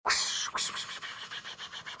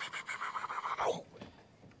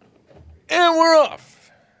we're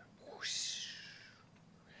off.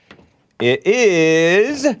 It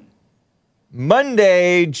is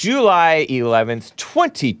Monday, July 11th,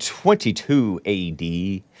 2022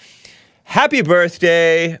 AD. Happy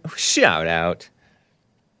birthday. Shout out.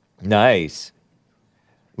 Nice.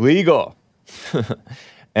 Legal.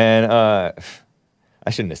 And I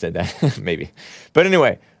shouldn't have said that, maybe. But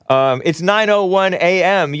anyway, it's 9:01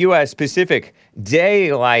 a.m. U.S. Pacific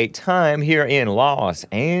Daylight Time here in Los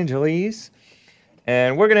Angeles.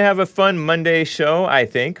 And we're going to have a fun Monday show, I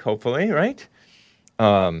think, hopefully, right?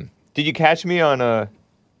 Did you catch me on a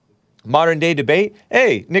modern day debate?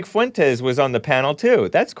 Hey, Nick Fuentes was on the panel too.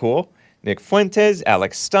 That's cool. Nick Fuentes,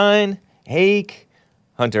 Alex Stein, Hake,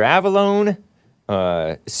 Hunter Avalone,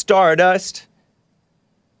 Stardust,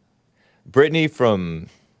 Brittany from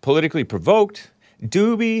Politically Provoked,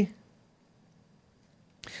 Doobie,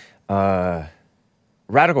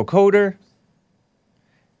 Radical Coder,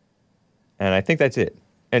 and I think that's it.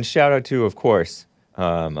 And shout out to, of course,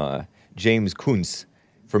 James Kuntz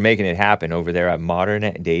for making it happen over there at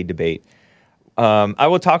Modern Day Debate. I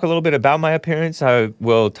will talk a little bit about my appearance. I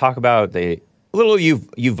will talk about the little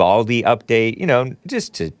Uvalde update, you know,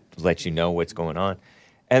 just to let you know what's going on.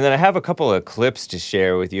 And then I have a couple of clips to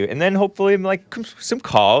share with you. And then hopefully like some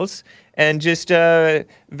calls and just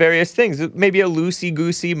various things. Maybe a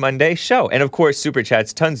loosey-goosey Monday show. And of course, Super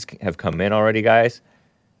Chats. Tons have come in already, guys.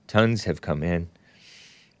 Tons have come in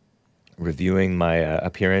reviewing my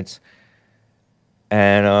appearance.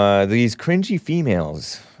 And these cringy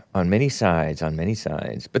females on many sides.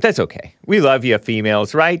 But that's okay. We love you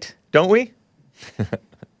females, right? Don't we?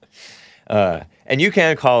 And you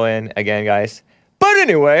can call in again, guys. But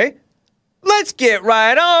anyway, let's get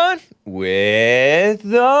right on with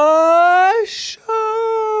the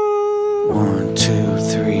show. 1, 2,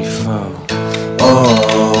 3, 4.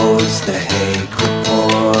 Oh, it's the Hake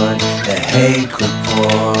Report. The Hake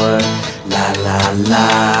Report. La la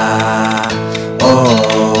la.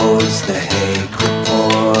 Oh, it's the Hake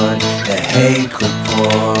Report. The Hake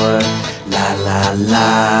Report. La la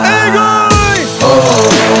la. Hey guys!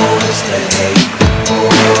 Oh, it's the Hake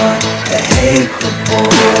Report. The Hake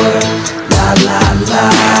Report. La la la.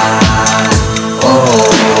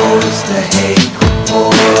 Oh, it's the Hake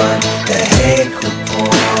Report. The Hake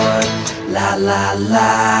Report. La la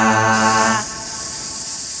la.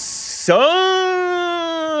 So,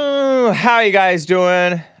 how you guys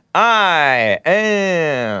doing? I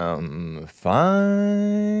am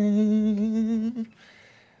fine.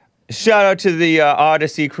 Shout out to the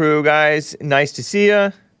Odyssey crew, guys. Nice to see ya.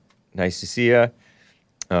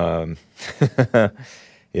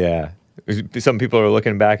 Yeah. Some people are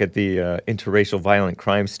looking back at the interracial violent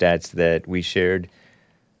crime stats that we shared,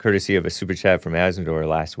 courtesy of a super chat from Asmodor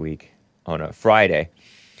last week on a Friday.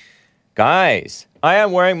 Guys, I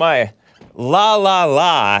am wearing my La La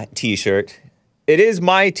La t-shirt. It is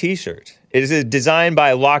my t-shirt. It is designed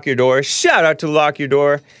by Lock Your Door. Shout out to Lock Your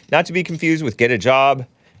Door. Not to be confused with Get a Job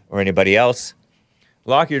or anybody else.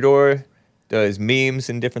 Lock Your Door does memes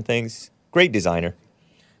and different things. Great designer.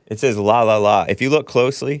 It says La La La. If you look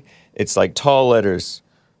closely, it's like tall letters.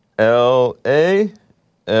 L-A,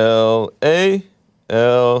 L-A,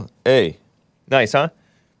 L-A. Nice, huh?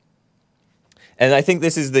 And I think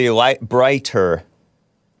this is the brighter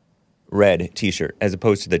red t-shirt as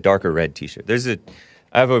opposed to the darker red t-shirt.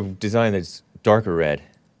 I have a design that's darker red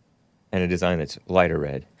and a design that's lighter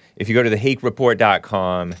red. If you go to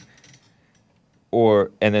thehakereport.com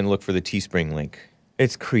and then look for the Teespring link.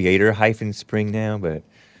 It's creator-spring now, but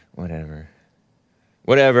whatever.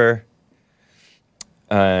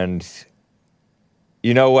 And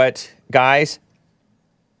you know what, guys?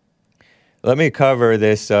 Let me cover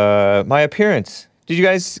this, my appearance. Did you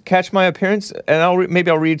guys catch my appearance? And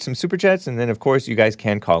maybe I'll read some super chats, and then, of course, you guys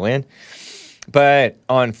can call in. But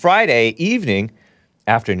on Friday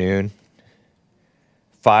afternoon,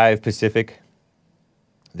 5 Pacific,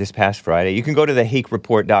 this past Friday, you can go to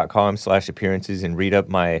thehakereport.com/appearances and read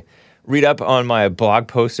up on my blog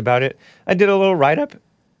post about it. I did a little write-up.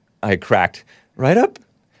 I cracked. Write-up.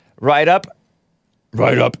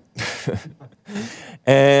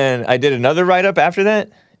 And I did another write-up after that.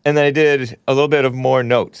 And then I did a little bit of more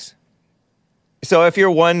notes. So if you're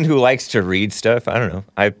one who likes to read stuff, I don't know.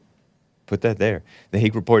 I put that there.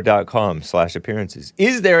 thehakereport.com/appearances.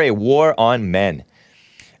 Is there a war on men?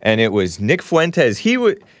 And it was Nick Fuentes. He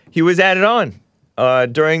was added on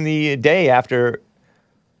during the day after.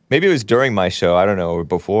 Maybe it was during my show. I don't know, or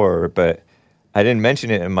before. But I didn't mention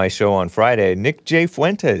it in my show on Friday. Nick J.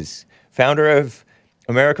 Fuentes, founder of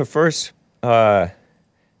America First. The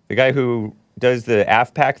guy who does the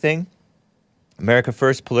AFPAC thing, America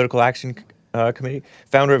First Political Action Committee,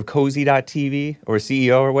 founder of Cozy.tv, or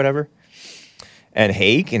CEO or whatever. And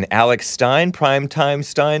Hake and Alex Stein, Primetime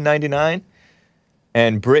Stein 99.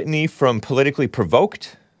 And Brittany from Politically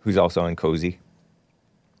Provoked, who's also on Cozy.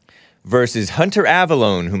 Versus Hunter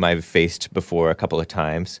Avallone, whom I've faced before a couple of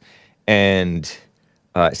times. And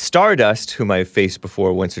Stardust, whom I've faced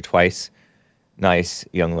before once or twice. Nice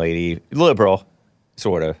young lady. Liberal,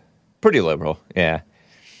 sort of. Pretty liberal, yeah.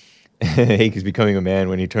 Hake is becoming a man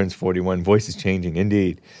when he turns 41. Voice is changing,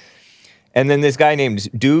 indeed. And then this guy named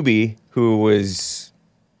Doobie, who was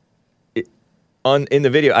in the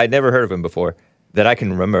video. I'd never heard of him before that I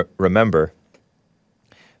can remember.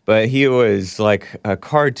 But he was like a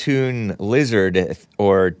cartoon lizard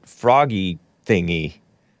or froggy thingy.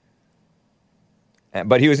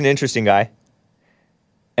 But he was an interesting guy.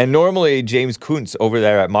 And normally James Kuntz over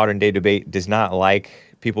there at Modern Day Debate does not like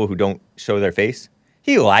people who don't show their face.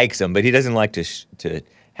 He likes them, but he doesn't like to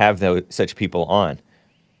have such people on.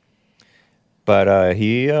 But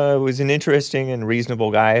he was an interesting and reasonable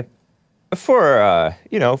guy for a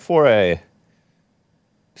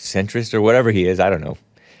centrist or whatever he is. I don't know.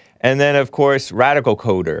 And then, of course, radical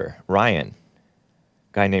coder, Ryan.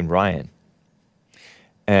 Guy named Ryan.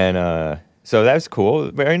 And so that was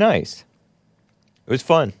cool. Very nice. It was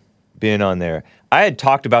fun being on there. I had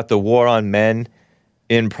talked about the war on men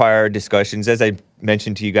in prior discussions, as I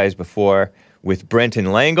mentioned to you guys before, with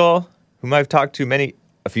Brenton Langle, whom I've talked to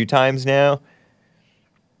a few times now,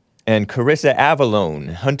 and Carissa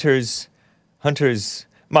Avallone, Hunter's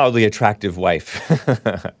mildly attractive wife.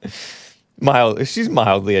 She's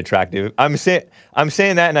mildly attractive. I'm saying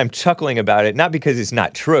that and I'm chuckling about it, not because it's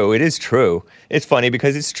not true. It is true. It's funny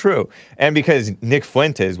because it's true. And because Nick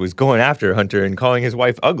Fuentes was going after Hunter and calling his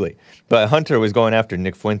wife ugly. But Hunter was going after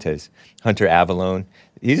Nick Fuentes. Hunter Avallone.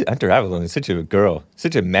 Hunter Avallone is such a girl.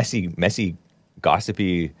 Such a messy,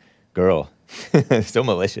 gossipy girl. So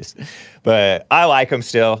malicious. But I like him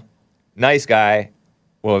still. Nice guy.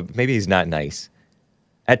 Well, maybe he's not nice.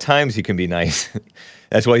 At times he can be nice.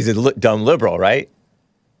 That's why he's a dumb liberal, right?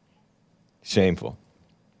 Shameful.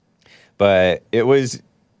 But it was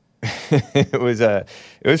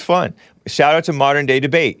it was fun. Shout out to Modern Day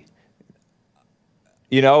Debate.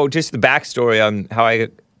 You know, just the backstory on how I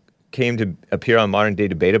came to appear on Modern Day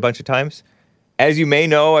Debate a bunch of times. As you may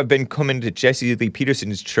know, I've been coming to Jesse Lee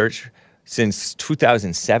Peterson's church since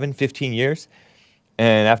 2007, 15 years.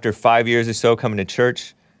 And after 5 years or so coming to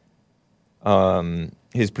church,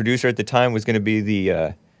 his producer at the time was going to be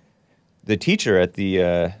the teacher at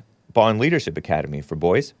the Bond Leadership Academy for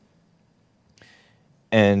boys.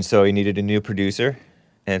 And so he needed a new producer.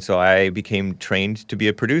 And so I became trained to be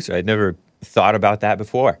a producer. I'd never thought about that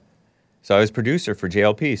before. So I was producer for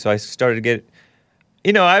JLP. So I started to get,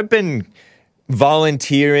 I've been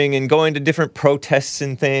volunteering and going to different protests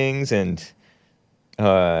and things and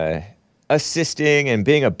assisting and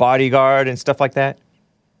being a bodyguard and stuff like that.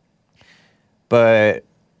 But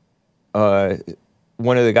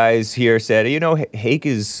one of the guys here said, Hake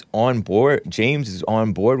is on board. James is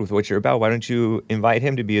on board with what you're about. Why don't you invite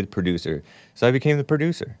him to be a producer? So I became the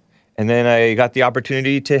producer. And then I got the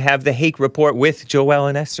opportunity to have the Hake Report with Joel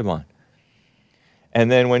and Esteban. And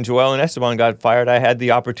then when Joel and Esteban got fired, I had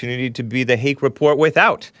the opportunity to be the Hake Report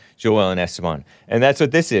without Joel and Esteban. And that's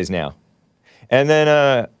what this is now. And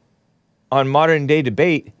then on Modern Day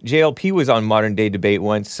Debate, JLP was on Modern Day Debate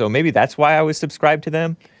once, so maybe that's why I was subscribed to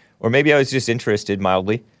them. Or maybe I was just interested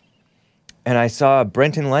mildly. And I saw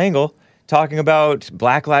Brenton Langle talking about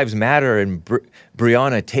Black Lives Matter and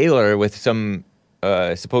Breonna Taylor with some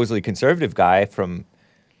supposedly conservative guy from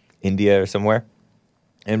India or somewhere.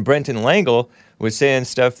 And Brenton Langle was saying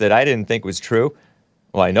stuff that I didn't think was true.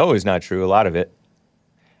 Well, I know is not true, a lot of it.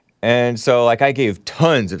 And so, I gave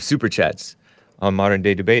tons of super chats on Modern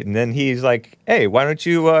Day Debate. And then he's like, hey, why don't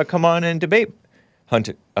you come on and debate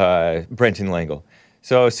Brenton Langle?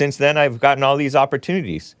 So since then, I've gotten all these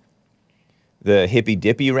opportunities. The hippy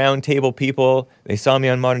dippy round table people, they saw me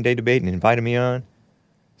on Modern Day Debate and invited me on.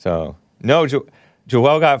 So, no,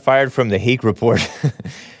 Joel got fired from the Hake Report.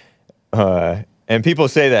 And people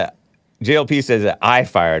say that, JLP says that I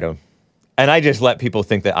fired him. And I just let people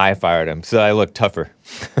think that I fired him, so I look tougher.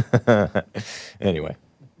 Anyway.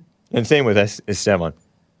 And same with Esteban.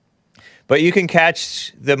 But you can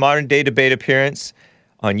catch the Modern Day Debate appearance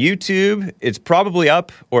on YouTube. It's probably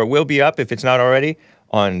up, or it will be up if it's not already,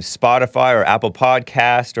 on Spotify or Apple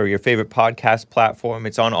Podcast or your favorite podcast platform.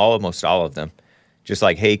 It's on almost all of them. Just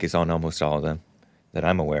like Hake is on almost all of them that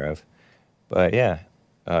I'm aware of. But yeah,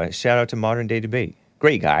 shout out to Modern Day Debate.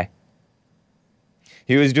 Great guy.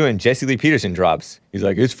 He was doing Jesse Lee Peterson drops. He's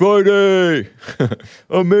like, it's Friday.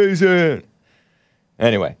 Amazing.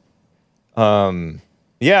 Anyway.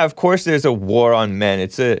 Yeah, of course there's a war on men.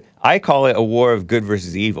 I call it a war of good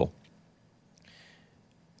versus evil.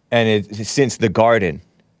 And it's since the garden,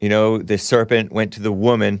 the serpent went to the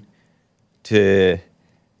woman to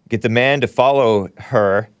get the man to follow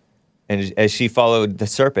her, and as she followed the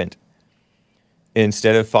serpent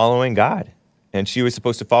instead of following God. And she was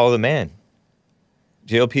supposed to follow the man.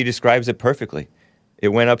 JLP describes it perfectly. It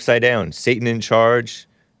went upside down. Satan in charge,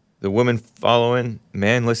 the woman following,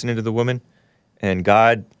 man listening to the woman, and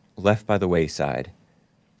God left by the wayside.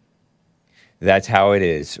 That's how it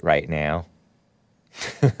is right now.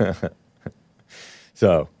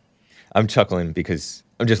 So, I'm chuckling because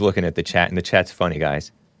I'm just looking at the chat, and the chat's funny,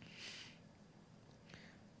 guys.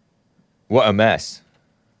 What a mess.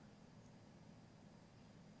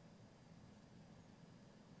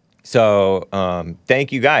 So,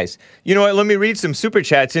 thank you guys. You know what? Let me read some super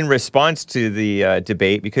chats in response to the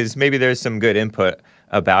debate, because maybe there's some good input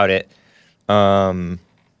about it.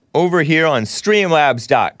 Over here on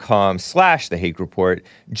streamlabs.com/The Hake Report,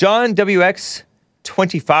 John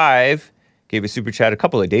WX25 gave a super chat a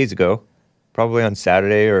couple of days ago, probably on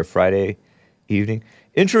Saturday or Friday evening.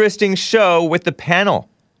 Interesting show with the panel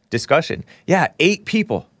discussion. Yeah, 8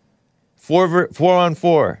 people. 4 on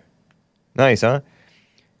 4. Nice, huh?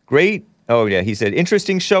 Great. Oh, yeah, he said,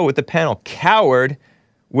 interesting show with the panel. Coward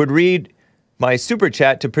would read my super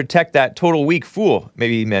chat to protect that total weak fool.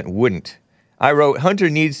 Maybe he meant wouldn't. I wrote, Hunter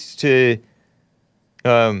needs to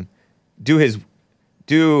do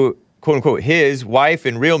quote unquote his wife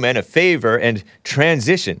and real men a favor and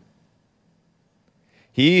transition.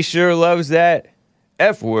 He sure loves that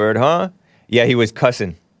F word, huh? Yeah, he was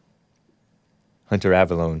cussing. Hunter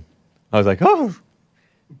Avalone. I was like, oh.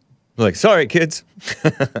 I'm like, sorry, kids.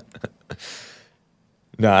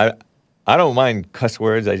 No, I don't mind cuss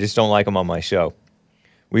words. I just don't like them on my show.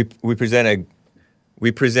 We're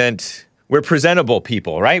presentable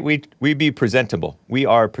people, right? We be presentable. We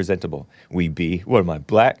are presentable. What am I,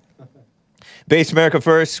 black? Base America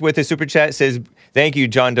First with a super chat says, thank you,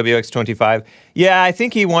 John WX25. Yeah, I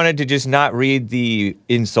think he wanted to just not read the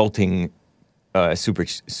insulting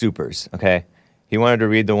supers, okay? He wanted to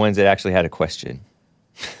read the ones that actually had a question.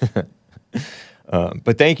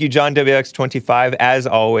 But thank you, John WX25, as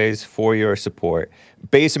always, for your support.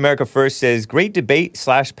 Base America First says, great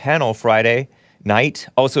debate/panel Friday night,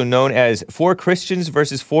 also known as 4 Christians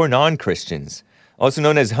versus 4 non-Christians, also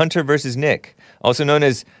known as Hunter versus Nick, also known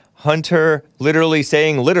as Hunter literally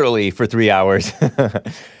saying literally for 3 hours.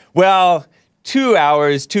 Well, 2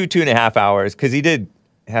 hours, 2.5 hours, because he did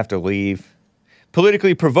have to leave.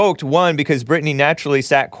 Politically provoked, 1, because Brittany naturally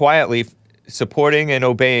sat quietly supporting and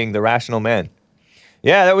obeying the rational men.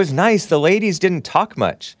 Yeah, that was nice. The ladies didn't talk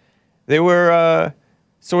much. They were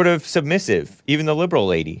sort of submissive, even the liberal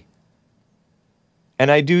lady.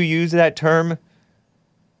 And I do use that term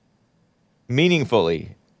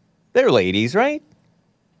meaningfully. They're ladies, right?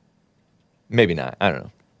 Maybe not. I don't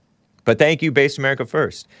know. But thank you, Base America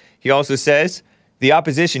First. He also says, the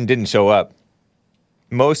opposition didn't show up.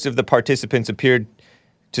 Most of the participants appeared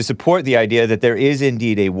to support the idea that there is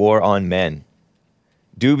indeed a war on men.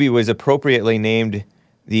 Doobie was appropriately named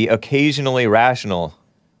the occasionally rational.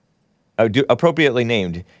 Appropriately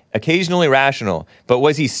named occasionally rational. But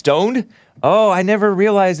was he stoned? Oh, I never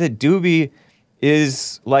realized that doobie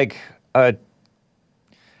is like a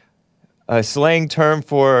slang term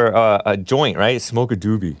for a joint, right? Smoke a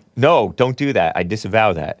doobie. No, don't do that. I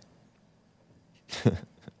disavow that.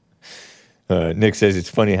 Nick says it's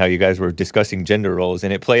funny how you guys were discussing gender roles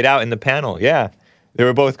and it played out in the panel. Yeah, they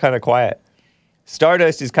were both kind of quiet.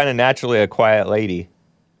 Stardust is kind of naturally a quiet lady,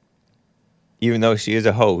 even though she is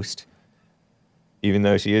a host, even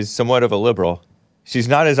though she is somewhat of a liberal. She's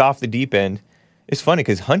not as off the deep end. It's funny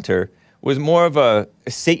because Hunter was more of a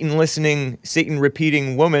Satan-listening,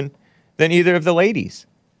 Satan-repeating woman than either of the ladies.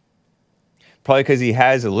 Probably because he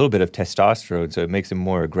has a little bit of testosterone, so it makes him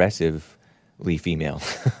more aggressively female.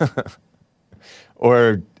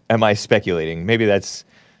 Or am I speculating? Maybe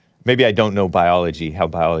I don't know biology, how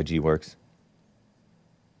biology works.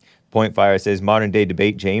 Point Fire says, modern day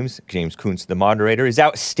debate, James Kuntz, the moderator, is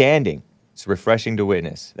outstanding. It's refreshing to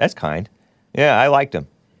witness. That's kind. Yeah, I liked him.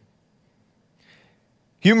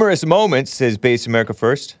 Humorous moments, says Base America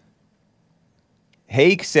First.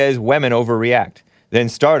 Hake says women overreact. Then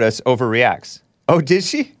Stardust overreacts. Oh, did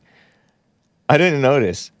she? I didn't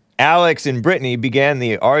notice. Alex and Brittany began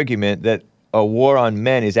the argument that a war on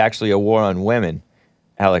men is actually a war on women.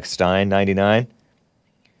 Alex Stein, 99.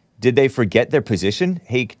 Did they forget their position?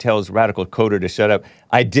 Hake tells Radical Coder to shut up.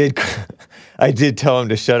 I did tell him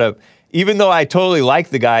to shut up. Even though I totally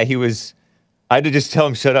liked the guy, I had to just tell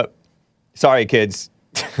him shut up. Sorry, kids.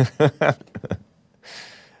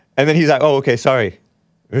 And then he's like, oh, okay, sorry.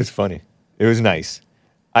 It was funny. It was nice.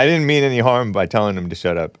 I didn't mean any harm by telling him to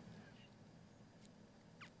shut up.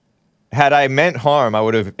 Had I meant harm, I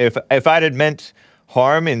would have, if I'd had meant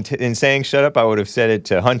harm in saying shut up, I would have said it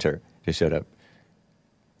to Hunter to shut up.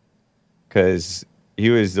 Because he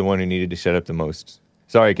was the one who needed to shut up the most.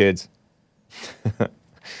 Sorry, kids.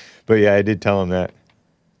 But yeah, I did tell him that.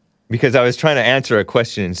 Because I was trying to answer a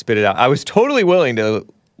question and spit it out. I was totally willing to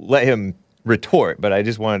let him retort, but I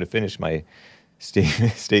just wanted to finish my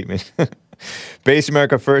statement. Base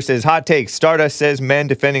America First says, hot take, Stardust says men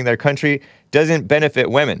defending their country doesn't benefit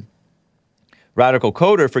women. Radical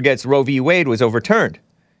Coder forgets Roe v. Wade was overturned.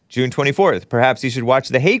 June 24th, perhaps you should watch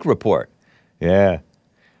the Hague Report. Yeah.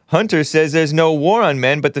 Hunter says there's no war on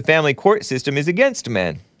men, but the family court system is against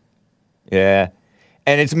men. Yeah.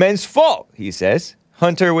 And it's men's fault, he says.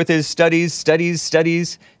 Hunter with his studies, single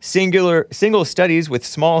studies with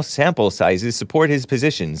small sample sizes support his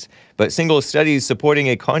positions, but single studies supporting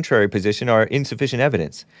a contrary position are insufficient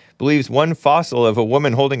evidence. Believes one fossil of a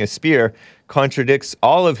woman holding a spear contradicts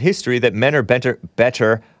all of history that men are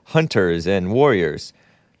better hunters and warriors.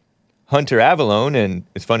 Hunter Avallone, and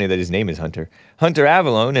it's funny that his name is Hunter, Hunter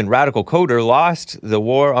Avallone and Radical Coder lost the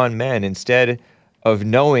war on men. Instead of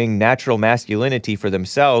knowing natural masculinity for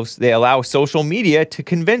themselves, they allow social media to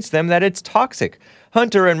convince them that it's toxic.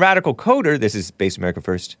 Hunter and Radical Coder, this is Base America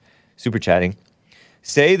First, super chatting,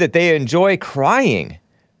 say that they enjoy crying,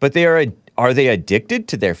 but are they addicted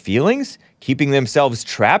to their feelings, keeping themselves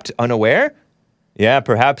trapped unaware? Yeah,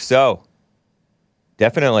 perhaps so.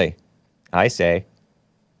 Definitely, I say.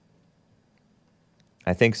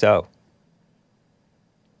 I think so.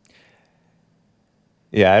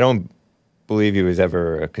 Yeah, I don't believe he was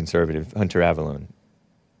ever a conservative, Hunter Avallone.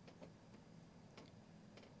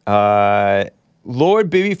 Lord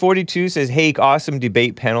Bibby 42 says, hey, awesome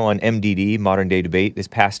debate panel on MDD, modern day debate, this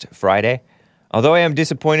past Friday. Although I am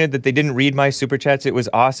disappointed that they didn't read my super chats, it was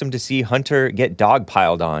awesome to see Hunter get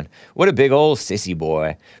dogpiled on. What a big old sissy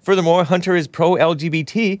boy. Furthermore, Hunter is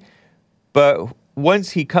pro-LGBT, but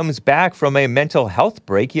once he comes back from a mental health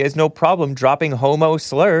break, he has no problem dropping homo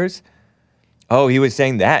slurs. Oh, he was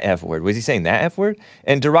saying that F word. Was he saying that F word?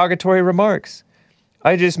 And derogatory remarks.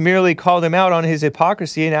 I just merely called him out on his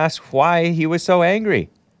hypocrisy and asked why he was so angry.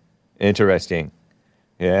 Interesting.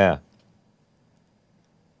 Yeah.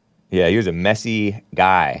 Yeah, he was a messy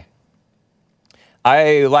guy.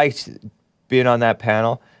 I liked being on that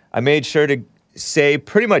panel. I made sure to say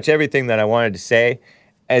pretty much everything that I wanted to say.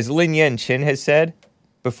 As Lin Yen Chin has said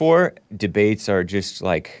before, debates are just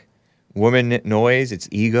like woman noise. It's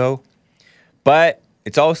ego. But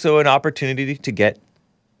it's also an opportunity to get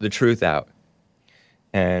the truth out.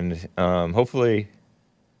 And hopefully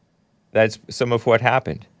that's some of what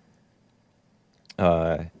happened.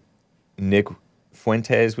 Nick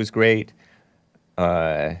Fuentes was great.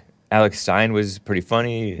 Alex Stein was pretty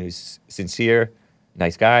funny. He was sincere,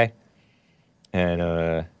 nice guy. And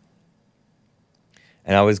I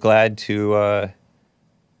was glad to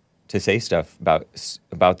say stuff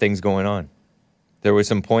about things going on. There were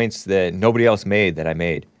some points that nobody else made that I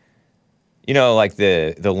made. You know, like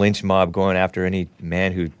the lynch mob going after any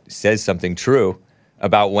man who says something true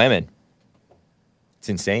about women. It's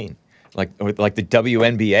insane. Like the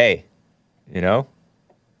WNBA, you know?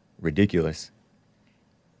 Ridiculous.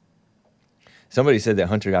 Somebody said that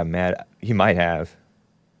Hunter got mad. He might have.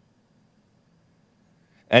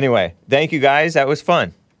 Anyway, thank you guys. That was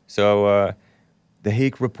fun. So,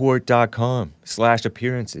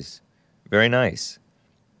 thehakereport.com/appearances. Very nice.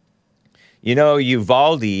 You know,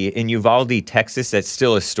 in Uvalde, Texas, that's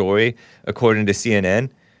still a story, according to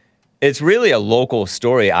CNN. It's really a local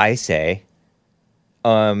story, I say.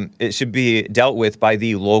 It should be dealt with by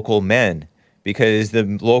the local men, because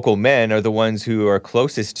the local men are the ones who are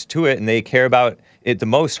closest to it, and they care about it the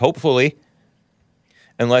most, hopefully.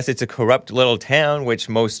 Unless it's a corrupt little town, which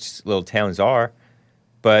most little towns are.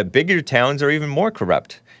 But bigger towns are even more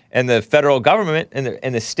corrupt. And the federal government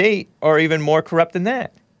and the state are even more corrupt than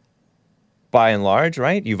that. By and large,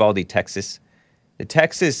 right? Uvalde, Texas. The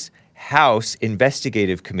Texas House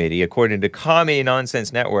Investigative Committee, according to Commie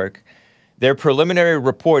Nonsense Network, their preliminary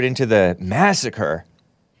report into the massacre,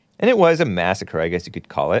 and it was a massacre, I guess you could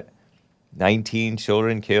call it. 19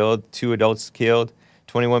 children killed, 2 adults killed,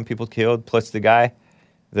 21 people killed, plus the guy,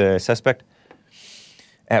 the suspect,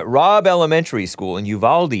 at Robb Elementary School in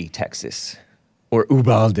Uvalde, Texas. Or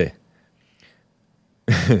Ubalde.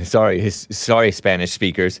 Sorry, Spanish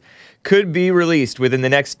speakers. Could be released within the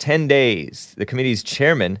next 10 days. The committee's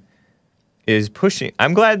chairman is pushing.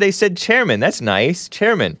 I'm glad they said chairman. That's nice.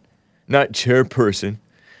 Chairman, not chairperson.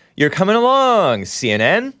 You're coming along,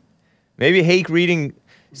 CNN. Maybe Hake reading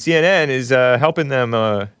CNN is helping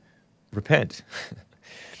them repent.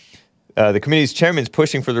 The committee's chairman is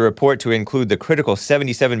pushing for the report to include the critical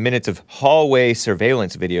 77 minutes of hallway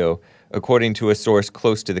surveillance video, according to a source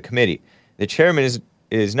close to the committee. The chairman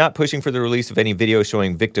is not pushing for the release of any video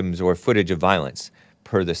showing victims or footage of violence,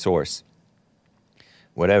 per the source.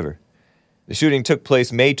 Whatever. The shooting took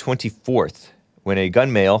place May 24th, when a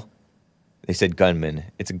gun male, they said gunman,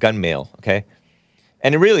 it's a gun male, okay?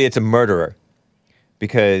 And really, it's a murderer,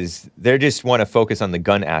 because they just want to focus on the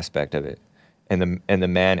gun aspect of it, and the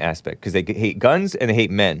man aspect, because they hate guns and they hate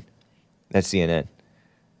men. That's CNN.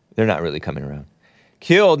 They're not really coming around.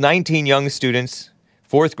 Killed 19 young students,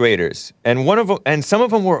 fourth graders, and one of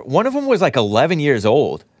them was like 11 years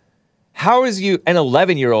old. How is you an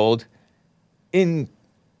 11-year-old in?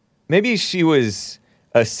 Maybe she was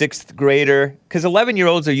a sixth grader, because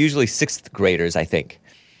 11-year-olds are usually sixth graders, I think.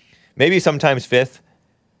 Maybe sometimes fifth,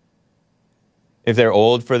 if they're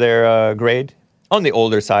old for their grade. On the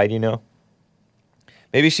older side, you know.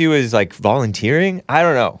 Maybe she was like volunteering. I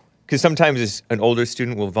don't know, because sometimes an older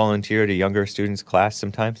student will volunteer at a younger student's class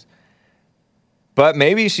sometimes. But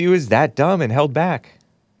maybe she was that dumb and held back.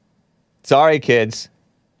 Sorry, kids.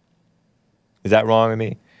 Is that wrong of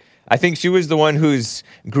me? I think she was the one whose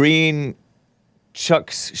green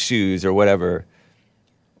Chuck's shoes or whatever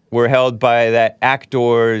were held by that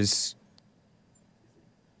actor's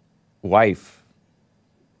wife.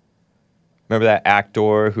 Remember that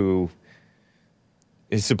actor who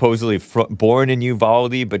is supposedly born in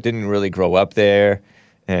Uvalde but didn't really grow up there?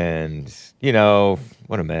 And, you know,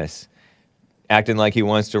 what a mess. Acting like he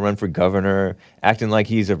wants to run for governor, acting like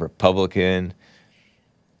he's a Republican,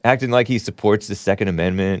 acting like he supports the Second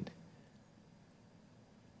Amendment.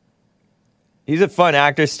 He's a fun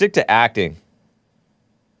actor. Stick to acting.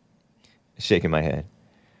 Shaking my head.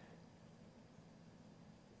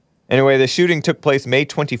 Anyway, the shooting took place May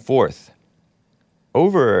 24th.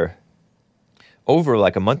 Over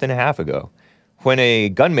like a month and a half ago, when a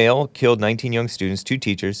gun male killed 19 young students, 2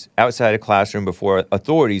 teachers, outside a classroom before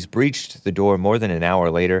authorities breached the door more than an hour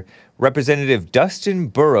later. Representative Dustin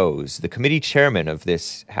Burrows, the committee chairman of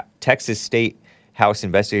this Texas State House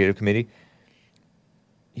Investigative Committee,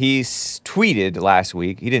 he tweeted last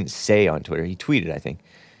week, he didn't say on Twitter, he tweeted, I think,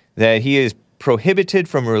 that he is prohibited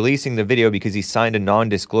from releasing the video because he signed a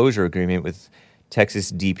non-disclosure agreement with Texas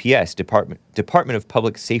DPS, Department of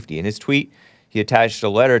Public Safety. In his tweet, he attached a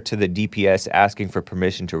letter to the DPS asking for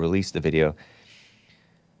permission to release the video,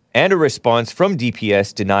 and a response from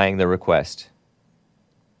DPS denying the request.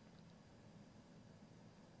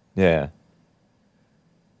 Yeah.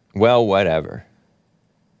 Well, whatever.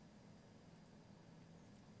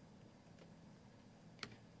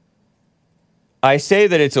 I say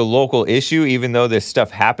that it's a local issue, even though this stuff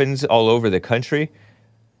happens all over the country.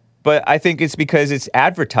 But I think it's because it's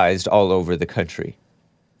advertised all over the country.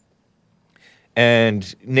 And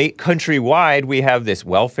countrywide, we have this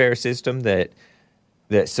welfare system that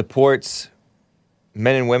supports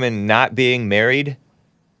men and women not being married,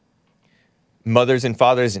 mothers and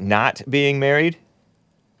fathers not being married,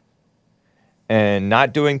 and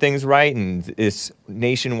not doing things right, and this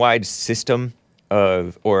nationwide system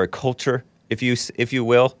or culture, if you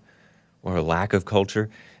will, or a lack of culture,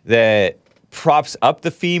 that props up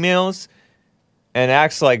the females and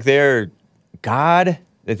acts like they're God,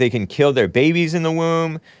 that they can kill their babies in the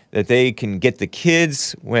womb, that they can get the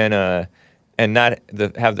kids when and not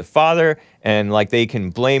have the father, and like they can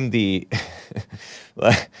blame the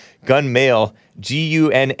gun male,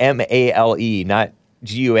 Gunmale, not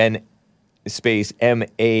Gun space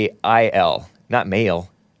Mail, not male,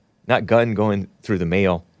 not gun going through the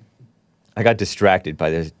mail. I got distracted by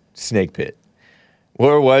the snake pit.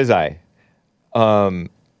 Where was I?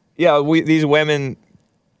 These women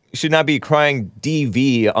should not be crying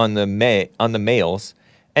DV on the males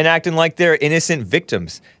and acting like they're innocent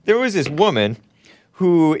victims. There was this woman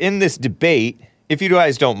who, in this debate, if you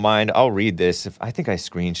guys don't mind, I'll read this. I think I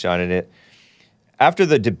screenshotted it. After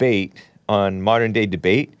the debate on Modern Day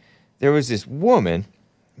Debate, there was this woman.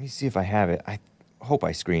 Let me see if I have it. I hope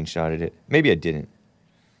I screenshotted it. Maybe I didn't.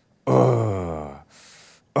 Oh,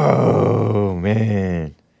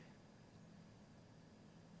 man.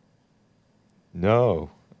 No,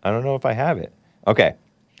 I don't know if I have it. Okay.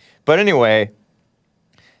 But anyway,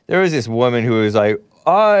 there was this woman who was like,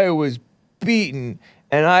 I was beaten,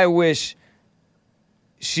 and I wish...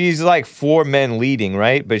 She's like for men leading,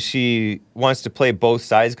 right? But she wants to play both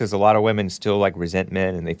sides because a lot of women still like resent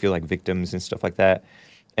men and they feel like victims and stuff like that.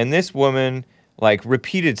 And this woman like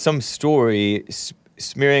repeated some story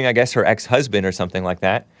smearing, I guess, her ex-husband or something like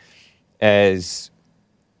that as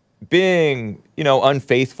being,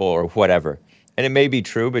 unfaithful or whatever. And it may be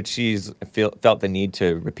true, but she's felt the need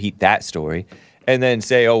to repeat that story and then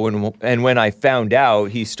say, and when I found out,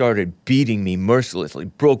 he started beating me mercilessly,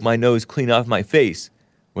 broke my nose clean off my face,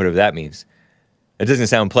 whatever that means. It doesn't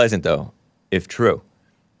sound pleasant, though, if true.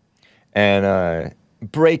 And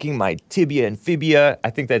breaking my tibia and fibia, I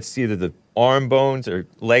think that's either the arm bones or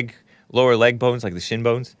lower leg bones, like the shin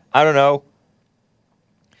bones. I don't know.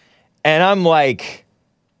 And I'm like,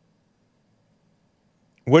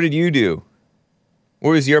 what did you do?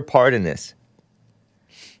 What was your part in this?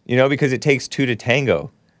 Because it takes two to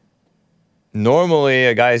tango. Normally,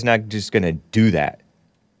 a guy's not just going to do that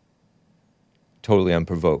totally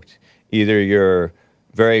unprovoked. Either you're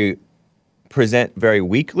present very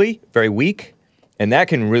weak, and that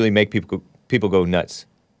can really make people go nuts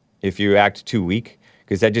if you act too weak,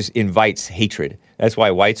 because that just invites hatred. That's why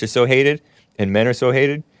whites are so hated and men are so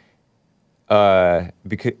hated,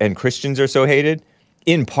 and Christians are so hated,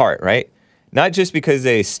 in part, right? Not just because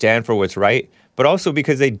they stand for what's right, but also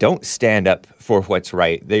because they don't stand up for what's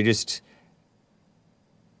right. They just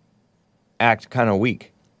act kind of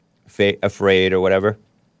weak, afraid or whatever.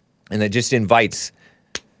 And that just invites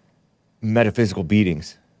metaphysical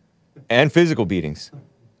beatings and physical beatings.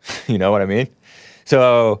 You know what I mean?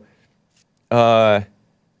 So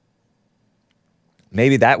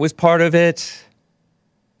maybe that was part of it.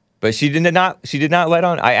 But she did not let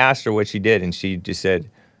on. I asked her what she did, and she just said,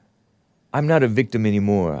 I'm not a victim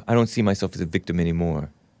anymore. I don't see myself as a victim anymore.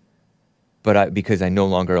 But because I no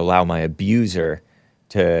longer allow my abuser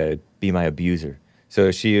to be my abuser.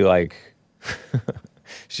 So she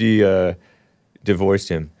divorced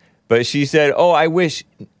him. But she said, I wish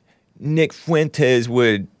Nick Fuentes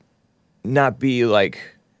would not be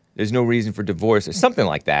there's no reason for divorce or something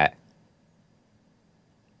like that.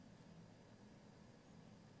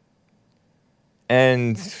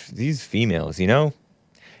 And these females,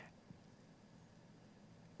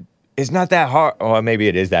 it's not that hard. Or maybe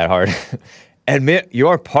it is that hard. Admit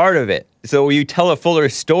you're part of it. So you tell a fuller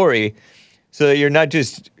story so that you're not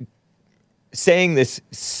just saying this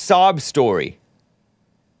sob story.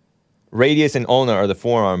 Radius and ulna are the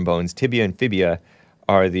forearm bones. Tibia and fibia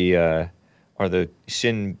are the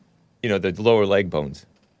shin, the lower leg bones.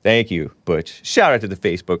 Thank you, Butch. Shout out to the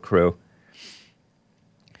Facebook crew.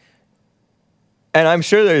 And I'm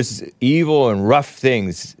sure there's evil and rough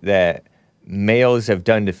things that males have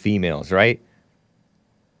done to females, right?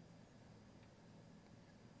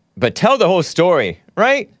 But tell the whole story,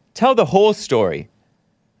 right? Tell the whole story.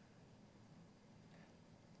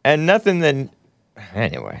 And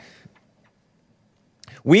anyway.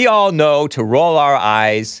 We all know to roll our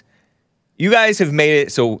eyes. You guys have made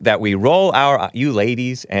it so that we roll you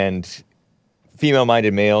ladies and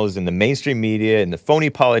female-minded males and the mainstream media and the phony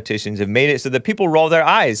politicians have made it so that people roll their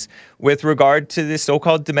eyes with regard to this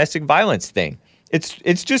so-called domestic violence thing.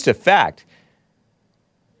 It's just a fact.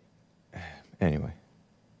 Anyway.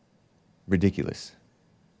 Ridiculous.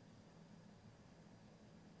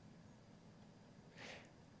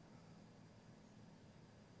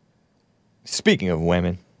 Speaking of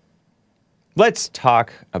women, let's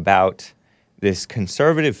talk about this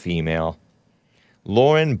conservative female,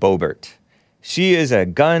 Lauren Boebert. She is a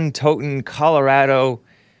gun-toting Colorado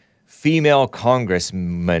female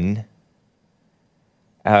congressman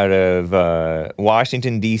out of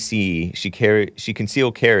Washington, D.C. She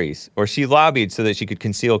concealed carries, or she lobbied so that she could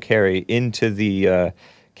conceal carry into the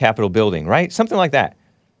Capitol building, right? Something like that.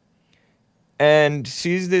 And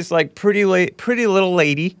she's this pretty little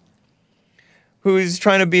lady who's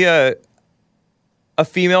trying to be a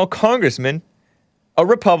female congressman, a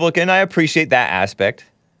Republican. I appreciate that aspect.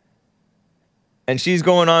 And she's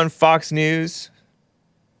going on Fox News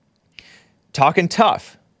talking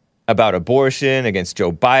tough about abortion, against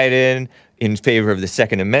Joe Biden, in favor of the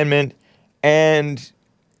Second Amendment. And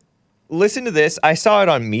listen to this. I saw it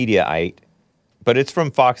on Mediaite, but it's from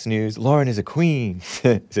Fox News. Lauren is a queen,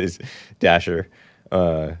 says Dasher.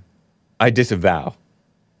 I disavow.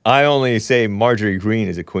 I only say Marjorie Greene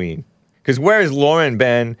is a queen. Because where has Lauren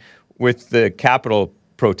been with the Capitol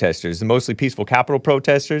protesters, the mostly peaceful Capitol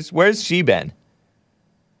protesters? Where's she been?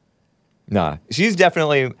 Nah, she's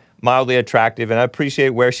definitely mildly attractive, and I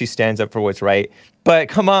appreciate where she stands up for what's right. But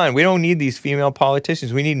come on, we don't need these female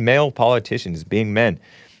politicians. We need male politicians being men.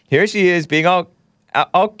 Here she is being all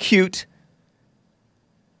cute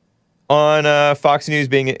on Fox News,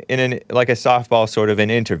 being in a softball sort of an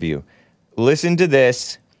interview. Listen to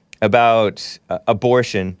this about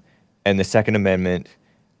abortion and the Second Amendment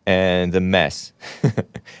and the mess.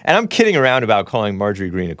 And I'm kidding around about calling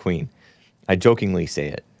Marjorie Greene a queen. I jokingly say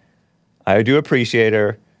it. I do appreciate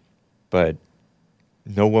her, but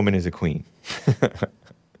No woman is a queen.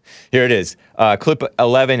 Here it is. Clip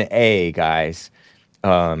 11A, guys.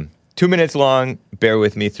 2 minutes long. Bear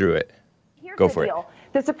with me through it. Go for it.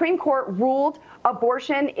 The Supreme Court ruled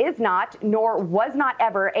abortion is not, nor was not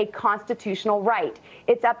ever, a constitutional right.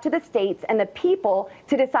 It's up to the states and the people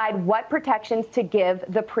to decide what protections to give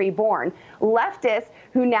the preborn. Leftists,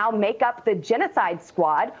 who now make up the genocide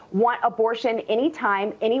squad, want abortion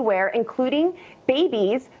anytime, anywhere, including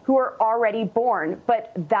babies who are already born.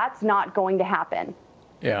 But that's not going to happen.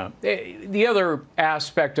 Yeah. The other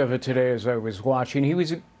aspect of it today, as I was watching, he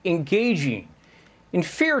was engaging in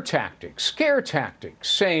fear tactics, scare tactics,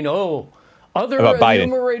 saying, oh, other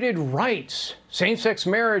enumerated rights, same-sex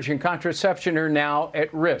marriage and contraception are now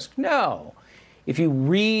at risk. No. If you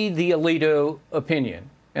read the Alito opinion,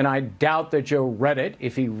 and I doubt that Joe read it,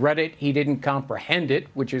 if he read it, he didn't comprehend it,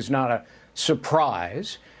 which is not a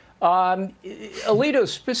surprise. Alito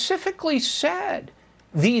specifically said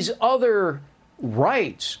these other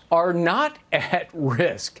rights are not at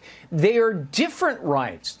risk. They are different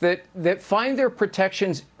rights that find their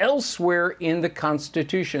protections elsewhere in the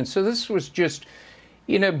Constitution. So this was just,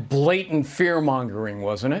 blatant fear-mongering,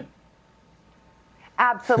 wasn't it?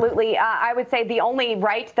 Absolutely. I would say the only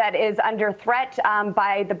right that is under threat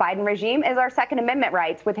by the Biden regime is our Second Amendment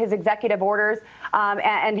rights, with his executive orders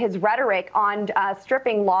and his rhetoric on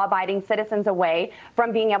stripping law-abiding citizens away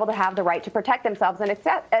from being able to have the right to protect themselves, and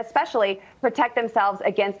especially protect themselves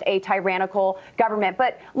against a tyrannical government.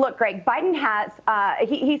 But look, Greg, Biden has,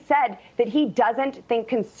 he said that he doesn't think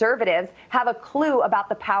conservatives have a clue about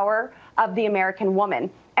the power of the American woman.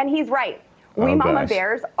 And he's right. We mama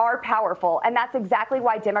bears are powerful, and that's exactly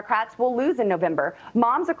why Democrats will lose in November.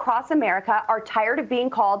 Moms across America are tired of being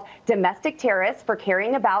called domestic terrorists for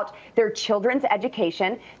caring about their children's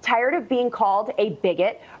education, tired of being called a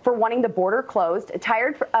bigot for wanting the border closed,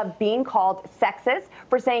 tired of being called sexist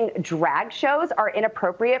for saying drag shows are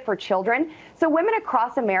inappropriate for children. So women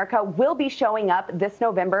across America will be showing up this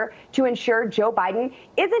November to ensure Joe Biden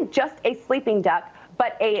isn't just a sleeping duck,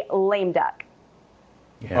 but a lame duck.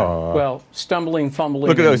 Yeah. Well, stumbling,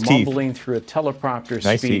 fumbling, and mumbling through a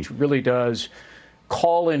teleprompter speech really does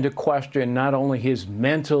call into question not only his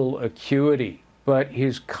mental acuity, but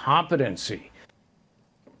his competency.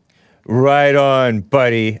 Right on,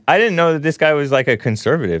 buddy. I didn't know that this guy was like a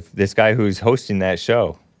conservative, this guy who's hosting that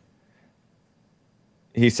show.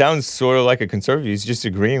 He sounds sort of like a conservative. He's just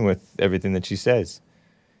agreeing with everything that she says.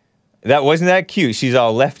 Wasn't that cute? She's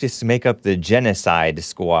all leftists to make up the genocide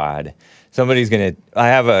squad. Somebody's going to, I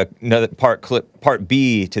have another part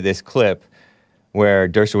B to this clip where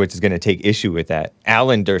Dershowitz is going to take issue with that.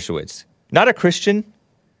 Alan Dershowitz, not a Christian,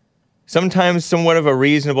 sometimes somewhat of a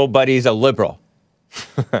reasonable, but he's a liberal.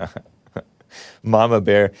 Mama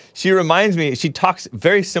Bear. She reminds me, she talks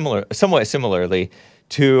somewhat similarly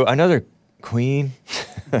to another queen.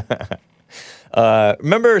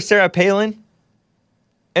 Remember Sarah Palin?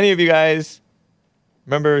 Any of you guys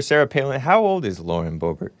remember Sarah Palin? How old is Lauren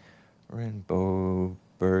Boebert? Lauren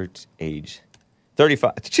Boebert's age.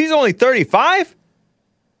 35. She's only 35?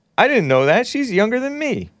 I didn't know that. She's younger than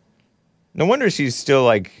me. No wonder she's still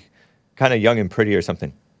like kind of young and pretty or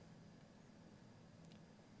something.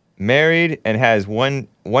 Married and has one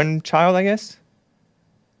child, I guess.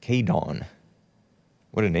 K-Dawn.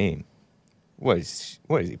 What a name. What is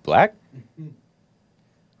he, black?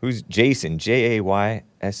 Who's Jason? Jayson.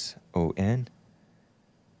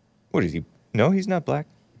 What is he? No, he's not black.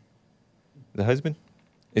 The husband?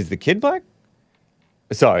 Is the kid black?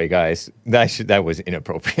 Sorry, guys. That was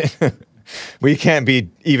inappropriate. We can't be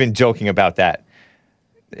even joking about that.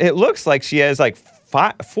 It looks like she has like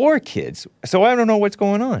 4 kids. So I don't know what's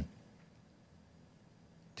going on.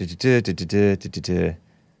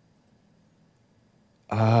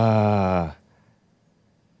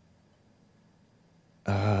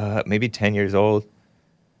 Maybe 10 years old.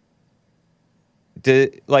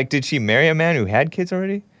 Did she marry a man who had kids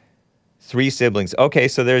already? 3 siblings. Okay,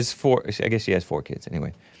 so there's 4. I guess she has 4 kids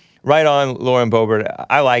anyway. Right on, Lauren Boebert.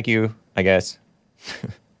 I like you, I guess.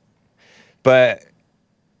 But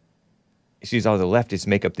she's all the leftists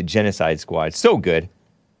make up the genocide squad. So good.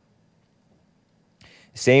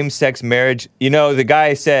 Same-sex marriage. The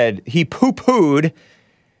guy said he poo-pooed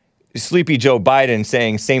Sleepy Joe Biden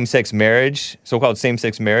saying same-sex marriage, so-called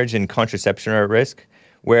same-sex marriage and contraception are at risk,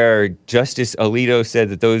 where Justice Alito said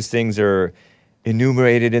that those things are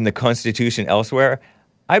enumerated in the Constitution elsewhere.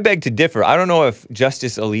 I beg to differ. I don't know if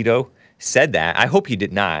Justice Alito said that. I hope he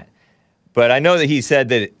did not. But I know that he said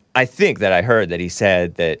that, I think that I heard that he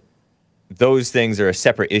said that those things are a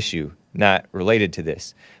separate issue, not related to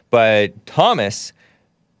this. But Thomas,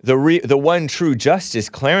 the one true justice,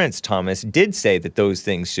 Clarence Thomas, did say that those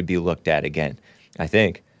things should be looked at again, I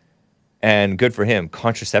think. And good for him.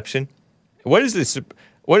 Contraception. What did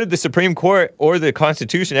the Supreme Court or the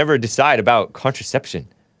Constitution ever decide about contraception?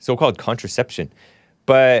 So-called contraception.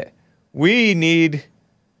 But we need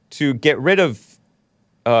to get rid of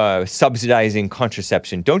subsidizing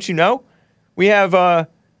contraception. Don't you know? We have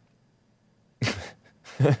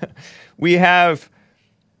we have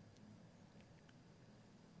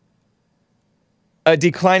a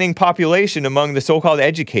declining population among the so-called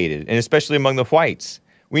educated, and especially among the whites.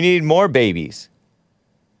 We need more babies.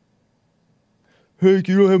 Hey,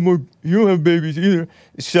 you don't have babies either.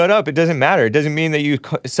 Shut up. It doesn't matter. It doesn't mean that you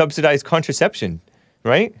subsidize contraception,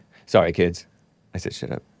 right? Sorry, kids. I said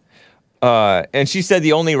shut up. And she said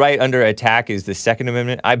the only right under attack is the Second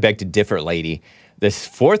Amendment. I beg to differ, lady. The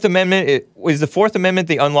Fourth Amendment, is the Fourth Amendment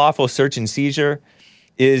the unlawful search and seizure?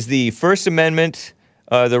 Is the First Amendment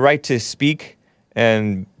the right to speak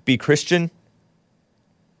and be Christian?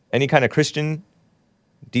 Any kind of Christian?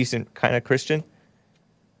 Decent kind of Christian?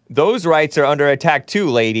 Those rights are under attack too,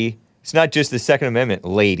 lady. It's not just the Second Amendment,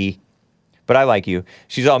 lady. But I like you.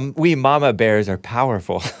 She's all, we mama bears are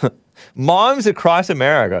powerful. Moms across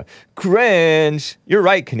America. Cringe. You're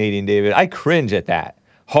right, Canadian David. I cringe at that.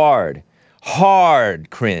 Hard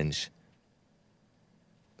cringe.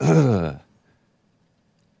 Ugh.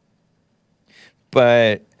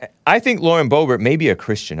 But I think Lauren Boebert may be a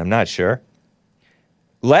Christian. I'm not sure.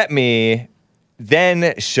 Let me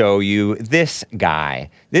then show you this guy.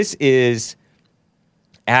 This is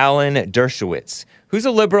Alan Dershowitz, who's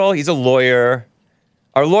a liberal. He's a lawyer.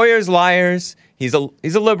 Are lawyers liars? He's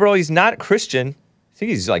a liberal. He's not Christian. I think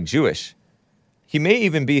he's like Jewish. He may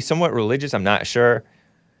even be somewhat religious. I'm not sure.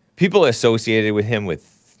 People associated with him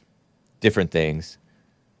with different things.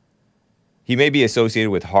 He may be associated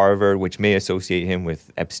with Harvard, which may associate him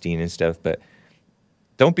with Epstein and stuff, but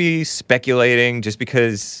don't be speculating just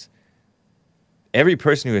because every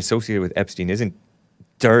person who is associated with Epstein isn't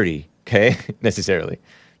dirty, okay? Necessarily.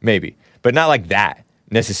 Maybe. But not like that,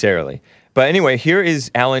 necessarily. But anyway, here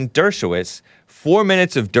is Alan Dershowitz. 4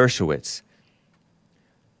 minutes of Dershowitz.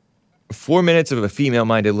 4 minutes of a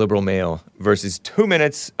female-minded liberal male versus 2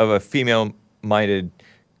 minutes of a female-minded,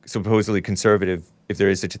 supposedly conservative, if there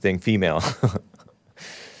is such a thing, female.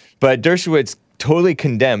 But Dershowitz totally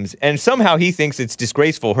condemns, and somehow he thinks it's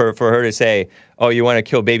disgraceful for her to say, oh, you want to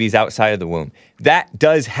kill babies outside of the womb. That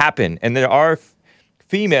does happen, and there are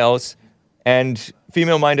females and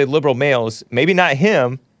female-minded liberal males, maybe not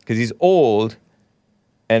him, because he's old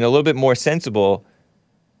and a little bit more sensible,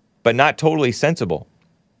 but not totally sensible.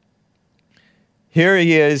 Here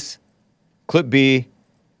he is, clip B,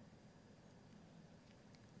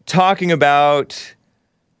 talking about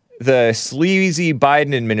the sleazy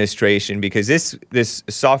Biden administration, because this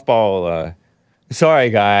softball, sorry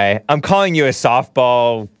guy, I'm calling you a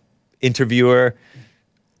softball interviewer.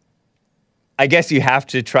 I guess you have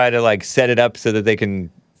to try to like set it up so that they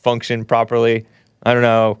can function properly. I don't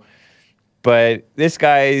know. But this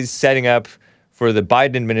guy is setting up for the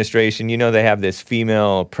Biden administration. You know, they have this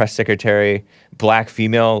female press secretary, black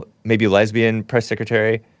female, maybe lesbian press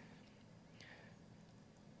secretary.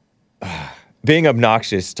 Being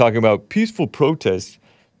obnoxious, talking about peaceful protests,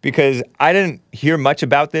 because I didn't hear much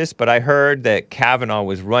about this, but I heard that Kavanaugh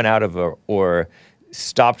was run out of or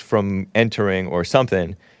stopped from entering or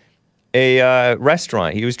something, a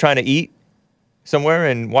restaurant. He was trying to eat somewhere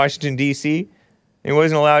in Washington, D.C., and he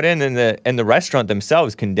wasn't allowed in, and the restaurant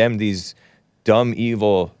themselves condemned these dumb,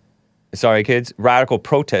 evil, sorry kids, radical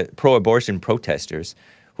pro-abortion protesters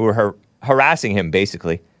who were harassing him,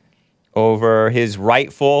 basically, over his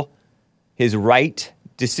right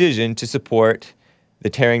decision to support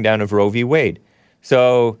the tearing down of Roe v. Wade.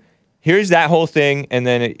 So here's that whole thing, and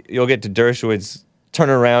then you'll get to Dershowitz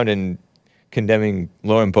turn around and condemning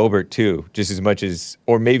Lauren Boebert too, just as much as,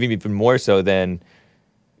 or maybe even more so than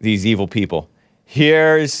these evil people.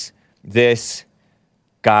 Here's this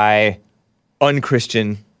guy,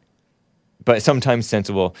 unchristian, but sometimes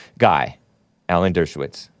sensible guy, Alan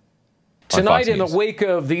Dershowitz. Tonight, in the wake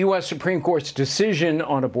of the U.S. Supreme Court's decision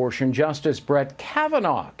on abortion, Justice Brett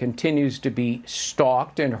Kavanaugh continues to be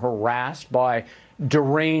stalked and harassed by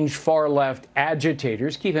deranged far-left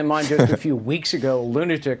agitators. Keep in mind, just a few weeks ago, a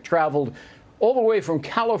lunatic traveled all the way from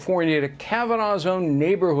California to Kavanaugh's own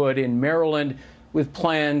neighborhood in Maryland with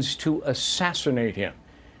plans to assassinate him.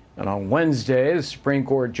 And on Wednesday, the Supreme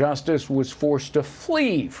Court justice was forced to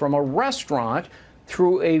flee from a restaurant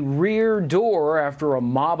through a rear door after a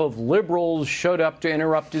mob of liberals showed up to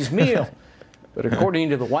interrupt his meal. But according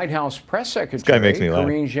to the White House press secretary, This guy makes me laugh.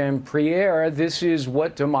 Cringe and Pierre, this is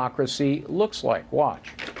what democracy looks like.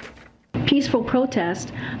 Watch. Peaceful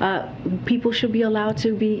protest, people should be allowed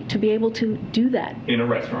to be able to do that. In a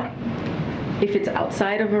restaurant? If it's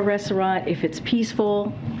outside of a restaurant, if it's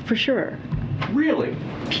peaceful, for sure. Really?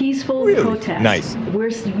 Peaceful protest. Nice.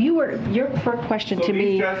 Your first question to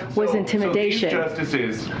me was intimidation. So these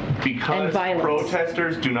justices, because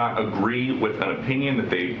protesters do not agree with an opinion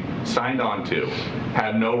that they signed on to,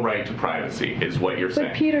 have no right to privacy, is what you're saying.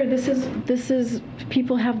 But Peter, this is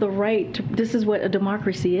people have the right to, this is what a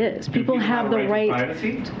democracy is. People have the right to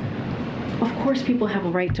privacy? Of course, people have a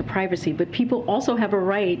right to privacy, but people also have a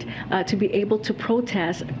right to be able to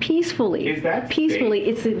protest peacefully. Is that peacefully?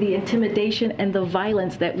 safe? It's the intimidation and the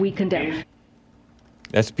violence that we condemn.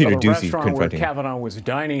 That's Peter The Ducey restaurant where confronting. Kavanaugh was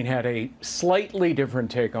dining had a slightly different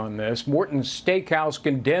take on this. Morton's Steakhouse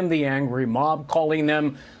condemned the angry mob, calling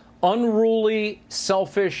them unruly,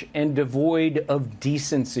 selfish, and devoid of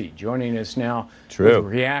decency. Joining us now with a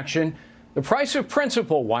reaction. The price of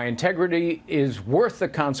principle, why integrity is worth the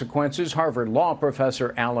consequences. Harvard Law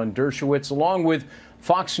professor Alan Dershowitz, along with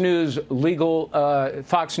Fox News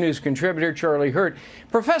Fox News contributor Charlie Hurt.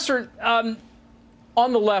 Professor, on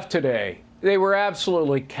the left today, they were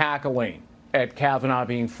absolutely cackling at Kavanaugh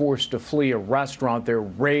being forced to flee a restaurant. Their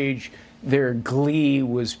rage, their glee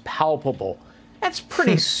was palpable. That's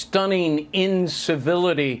pretty stunning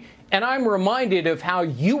incivility. And I'm reminded of how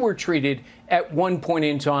you were treated at one point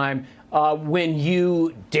in time when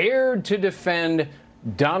you dared to defend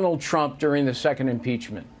Donald Trump during the second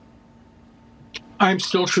impeachment. I'm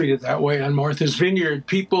still treated that way on Martha's Vineyard.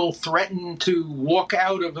 People threaten to walk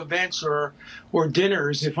out of events or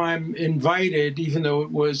dinners if I'm invited, even though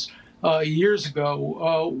it was years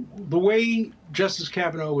ago. The way Justice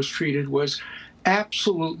Kavanaugh was treated was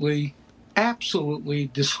absolutely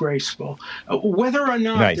disgraceful. Whether or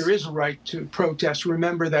not there is a right to protest,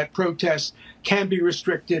 remember that protests can be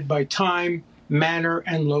restricted by time, manner,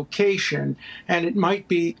 and location, and it might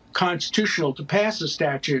be constitutional to pass a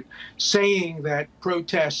statute saying that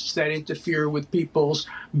protests that interfere with people's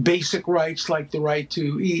basic rights, like the right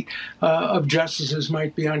to eat, of justices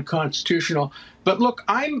might be unconstitutional. But look,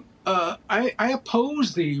 I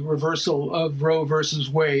oppose the reversal of Roe versus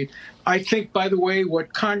Wade. I think, by the way,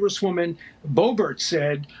 what Congresswoman Boebert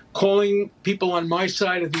said, calling people on my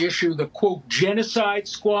side of the issue the, quote, genocide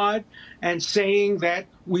squad, and saying that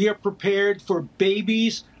we are prepared for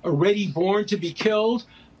babies already born to be killed,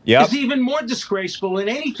 is even more disgraceful than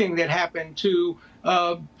anything that happened to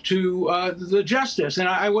the justice. And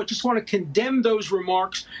I just want to condemn those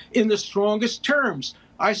remarks in the strongest terms.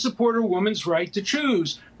 I support a woman's right to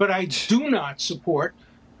choose, but I do not support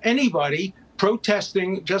anybody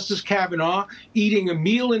protesting Justice Kavanaugh, eating a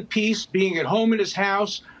meal in peace, being at home in his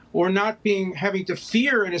house, or not having to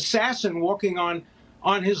fear an assassin walking on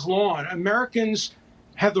his lawn. Americans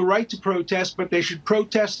have the right to protest, but they should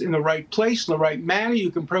protest in the right place, in the right manner.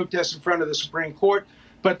 You can protest in front of the Supreme Court,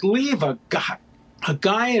 but leave a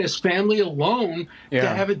guy and his family alone to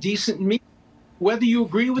have a decent meal. Whether you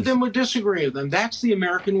agree with them or disagree with them, that's the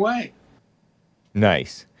American way.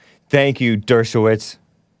 Nice. Thank you, Dershowitz,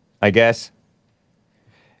 I guess.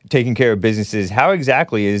 Taking care of businesses. How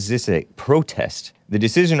exactly is this a protest? The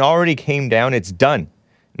decision already came down. It's done.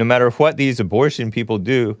 No matter what these abortion people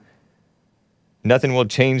do, nothing will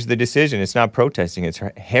change the decision. It's not protesting. It's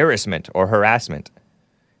harassment or harassment.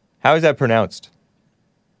 How is that pronounced?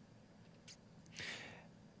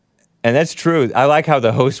 And that's true. I like how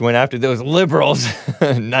the host went after those liberals.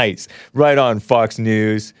 Nice. Right on Fox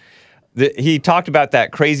News. He talked about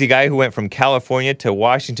that crazy guy who went from California to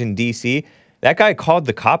Washington, D.C. That guy called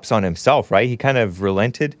the cops on himself, right? He kind of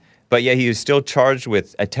relented. But yeah, he was still charged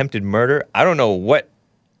with attempted murder. I don't know what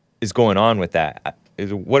is going on with that.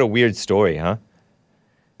 What a weird story, huh?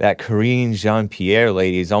 That Karine Jean-Pierre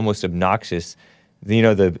lady is almost obnoxious. You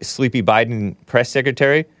know, the sleepy Biden press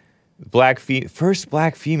secretary? First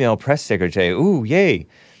black female press secretary. Ooh, yay.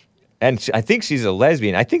 And I think she's a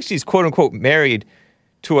lesbian. I think she's quote-unquote married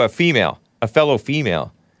to a fellow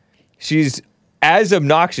female. She's as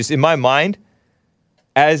obnoxious in my mind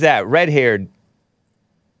as that red-haired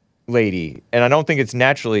lady. And I don't think it's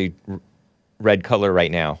naturally red color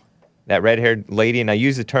right now. That red-haired lady, and I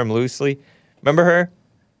use the term loosely. Remember her?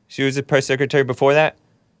 She was the press secretary before that.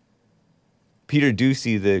 Peter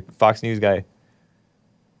Ducey, the Fox News guy,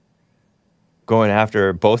 going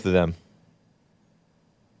after both of them.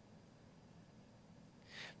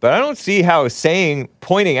 But I don't see how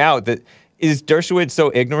pointing out that, is Dershowitz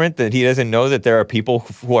so ignorant that he doesn't know that there are people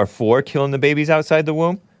who are for killing the babies outside the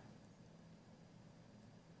womb?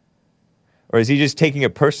 Or is he just taking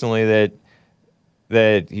it personally that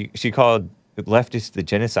that she called leftists the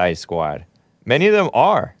genocide squad. Many of them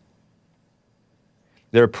are.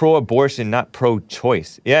 They're pro-abortion, not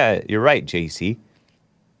pro-choice. Yeah, you're right, JC.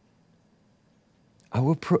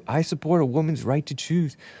 I support a woman's right to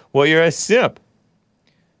choose. Well, you're a simp.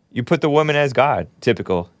 You put the woman as God.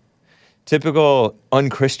 Typical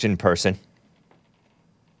unchristian person.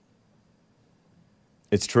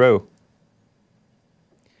 It's true.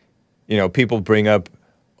 You know, people bring up,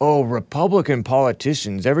 oh, Republican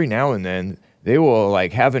politicians, every now and then, they will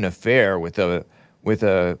like have an affair with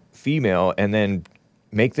a female and then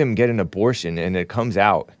make them get an abortion, and it comes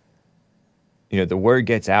out. You know, the word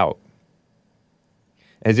gets out.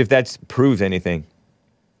 As if that proves anything.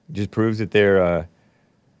 It just proves that they're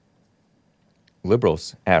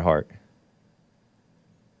liberals at heart.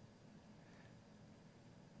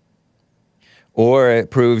 Or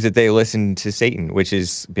it proves that they listen to Satan, which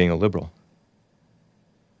is being a liberal.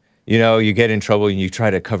 You know, you get in trouble and you try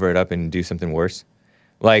to cover it up and do something worse.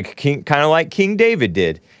 Kind of like King David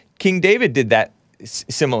did. King David did that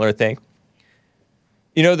similar thing.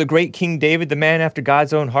 You know, the great King David, the man after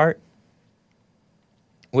God's own heart.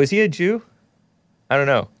 Was he a Jew? I don't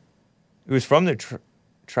know. He was from the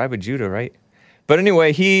tribe of Judah, right? But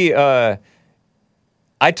anyway,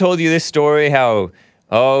 I told you this story how,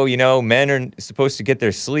 oh, you know, men are supposed to get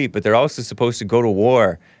their sleep, but they're also supposed to go to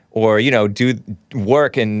war or, you know, do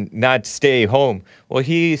work and not stay home. Well,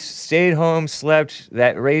 he stayed home, slept,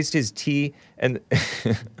 raised his tea, and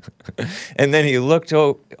and then he looked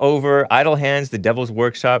over, idle hands, the devil's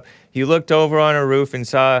workshop. He looked over on a roof and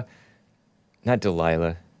saw, not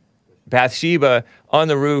Delilah, Bathsheba on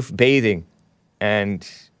the roof bathing. And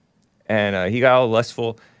he got all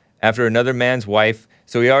lustful after another man's wife.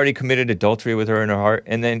 So he already committed adultery with her in her heart,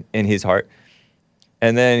 and then in his heart.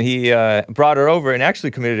 And then he brought her over and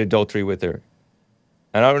actually committed adultery with her.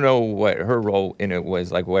 And I don't know what her role in it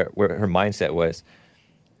was, like where her mindset was.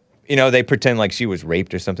 You know, they pretend like she was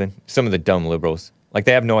raped or something. Some of the dumb liberals. Like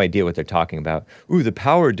they have no idea what they're talking about. Ooh, the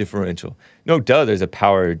power differential. No, duh, there's a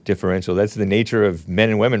power differential. That's the nature of men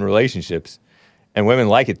and women relationships. And women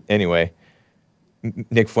like it anyway.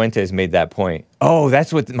 Nick Fuentes made that point. Oh,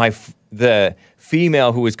 that's what the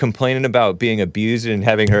female who was complaining about being abused and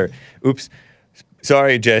having her, oops,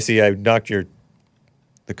 sorry, Jesse, I knocked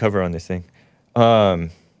the cover on this thing.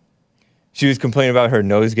 She was complaining about her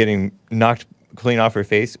nose getting knocked clean off her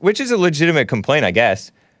face, which is a legitimate complaint, I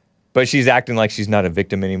guess. But she's acting like she's not a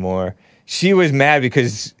victim anymore. She was mad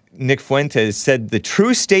because Nick Fuentes said the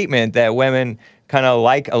true statement that women kind of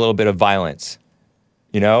like a little bit of violence,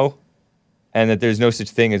 you know? And that there's no such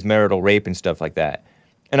thing as marital rape and stuff like that.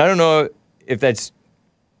 And I don't know if that's,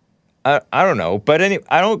 I don't know, but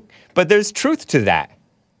but there's truth to that.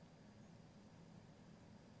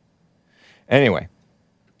 Anyway,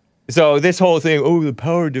 so this whole thing, oh, the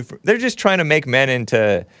power difference, they're just trying to make men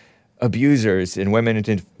into abusers and women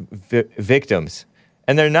into victims.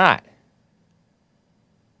 And they're not.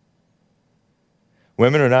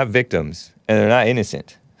 Women are not victims, and they're not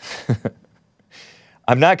innocent.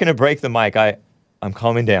 I'm not going to break the mic. I'm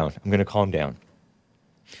calming down. I'm going to calm down.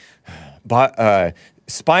 But,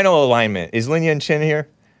 spinal alignment. Is Lin Yan Chen here?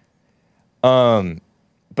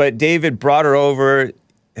 But David brought her over,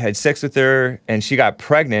 had sex with her, and she got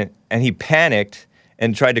pregnant, and he panicked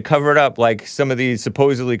and tried to cover it up like some of these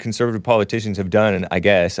supposedly conservative politicians have done, and I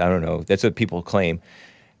guess, I don't know, that's what people claim.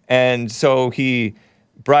 And so he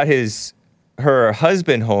brought her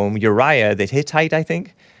husband home, Uriah, the Hittite, I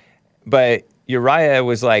think. But Uriah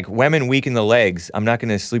was like, women weaken the legs. I'm not going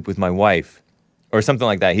to sleep with my wife. Or something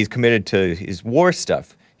like that. He's committed to his war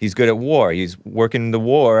stuff. He's good at war. He's working the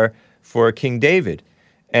war for King David.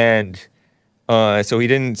 And so he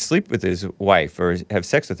didn't sleep with his wife or have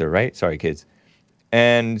sex with her, right? Sorry, kids.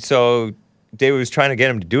 And so David was trying to get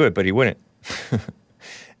him to do it, but he wouldn't.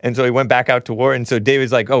 And so he went back out to war. And so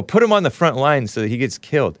David's like, oh, put him on the front lines so that he gets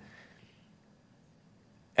killed.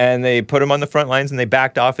 And they put him on the front lines and they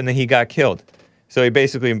backed off and then he got killed. So he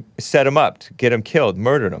basically set him up to get him killed,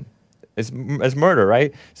 murdered him. It's murder,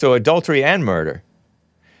 right? So adultery and murder.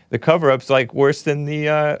 The cover-up's like worse than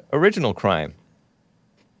the original crime.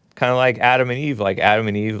 Kind of like Adam and Eve. Like Adam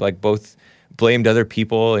and Eve, like both blamed other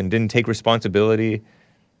people and didn't take responsibility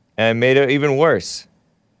and made it even worse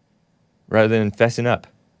rather than fessing up.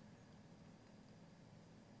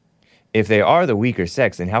 If they are the weaker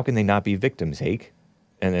sex, then how can they not be victims, Hake?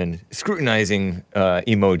 And then scrutinizing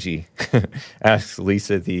emoji, asks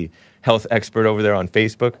Lisa, the health expert over there on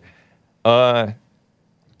Facebook.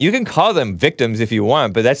 You can call them victims if you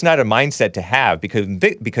want, but that's not a mindset to have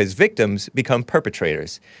because victims become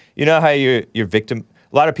perpetrators. You know how you're victim.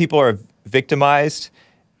 A lot of people are victimized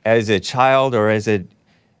as a child or as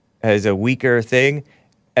a weaker thing.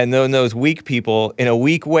 And then those weak people, in a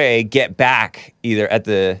weak way, get back either at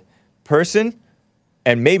the person,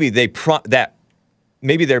 and maybe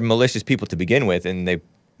maybe they're malicious people to begin with, and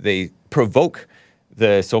they provoke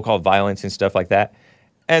the so-called violence and stuff like that.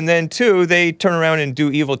 And then, two, they turn around and do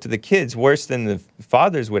evil to the kids worse than the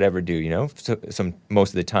fathers would ever do, you know, most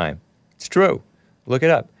of the time. It's true. Look it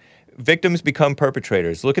up. Victims become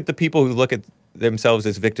perpetrators. Look at the people who look at themselves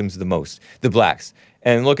as victims the most, the blacks.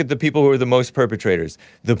 And look at the people who are the most perpetrators,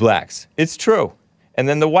 the blacks. It's true. And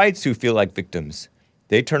then the whites who feel like victims,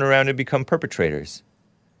 they turn around and become perpetrators.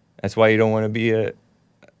 That's why you don't want to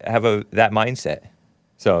have that mindset.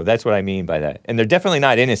 So that's what I mean by that. And they're definitely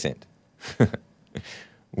not innocent.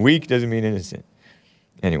 Weak doesn't mean innocent.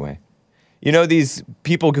 Anyway, you know, these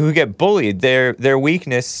people who get bullied, their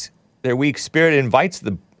weakness, their weak spirit invites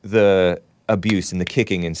the abuse and the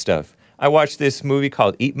kicking and stuff. I watched this movie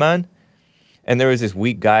called Ip Man, and there was this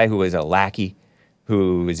weak guy who was a lackey,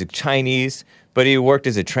 who was a Chinese, but he worked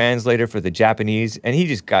as a translator for the Japanese, and he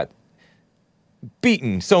just got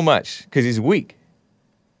beaten so much because he's weak.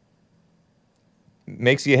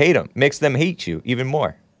 Makes you hate him. Makes them hate you even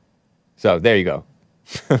more. So there you go.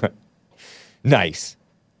 Nice.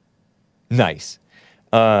 Nice.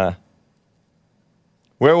 Where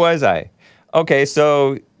was I? Okay,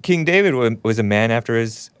 so King David was a man after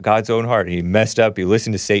God's own heart. He messed up. He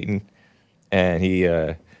listened to Satan, and he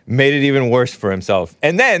made it even worse for himself.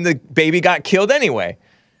 And then the baby got killed anyway.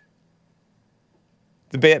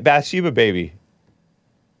 The Bathsheba baby.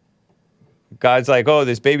 God's like, oh,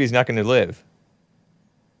 this baby's not going to live.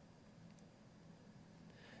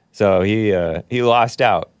 So he lost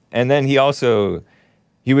out. And then he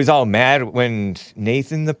was all mad when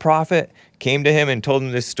Nathan the prophet came to him and told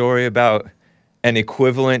him this story about an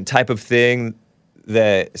equivalent type of thing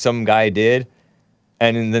that some guy did.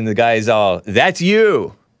 And then the guy's all, that's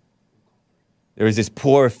you. There was this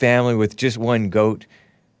poor family with just one goat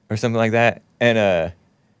or something like that. And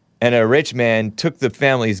a rich man took the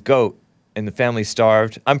family's goat, and the family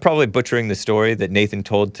starved. I'm probably butchering the story that Nathan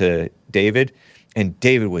told to David. And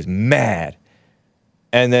David was mad.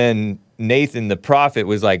 And then Nathan, the prophet,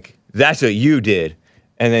 was like, that's what you did.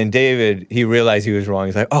 And then David, he realized he was wrong.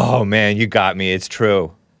 He's like, oh, man, you got me. It's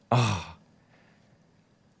true. Oh.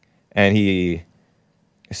 And he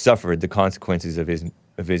suffered the consequences of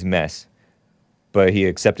his mess. But he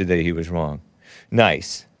accepted that he was wrong.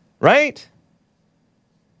 Nice. Right?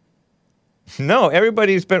 No,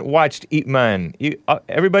 everybody's watched Ip Man.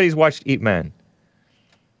 Everybody's watched Ip Man.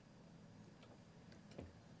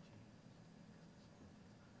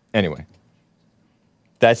 Anyway,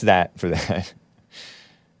 that's that for that.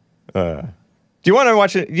 Do you want to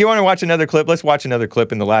watch another clip? Let's watch another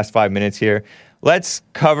clip in the last 5 minutes here. Let's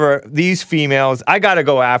cover these females. I got to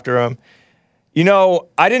go after them. You know,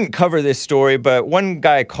 I didn't cover this story, but one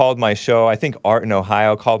guy called my show. I think Art in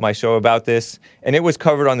Ohio called my show about this, and it was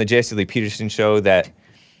covered on the Jesse Lee Peterson show that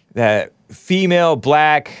female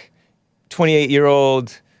black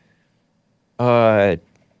 28-year-old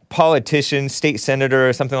politician, state senator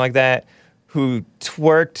or something like that, who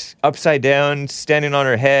twerked upside down, standing on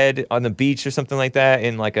her head on the beach or something like that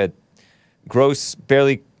in like a gross,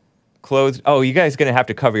 barely clothed. Oh, you guys are going to have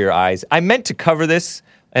to cover your eyes. I meant to cover this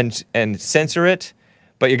and censor it,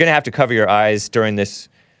 but you're going to have to cover your eyes during this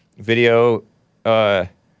video.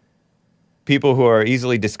 People who are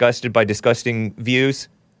easily disgusted by disgusting views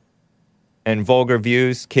and vulgar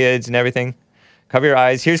views, kids and everything. Cover your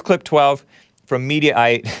eyes. Here's clip 12 from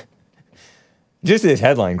Mediaite. Just this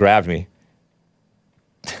headline grabbed me.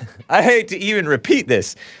 I hate to even repeat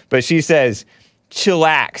this, but she says,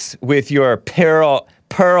 chillax with your pearl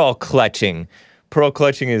clutching. Pearl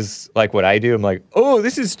clutching is like what I do. I'm like,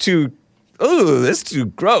 that's too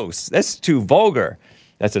gross. That's too vulgar.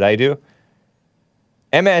 That's what I do.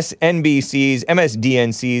 MSNBC's,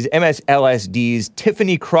 MSDNC's, MSLSD's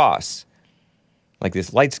Tiffany Cross, like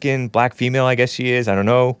this light-skinned black female, I guess she is, I don't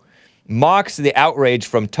know, mocks the outrage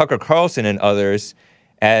from Tucker Carlson and others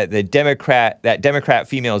at that Democrat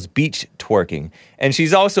female's beach twerking. And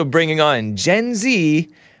she's also bringing on Gen Z,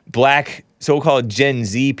 black so-called Gen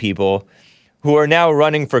Z people who are now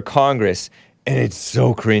running for Congress. And it's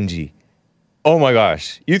so cringy. Oh my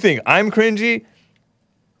gosh. You think I'm cringy?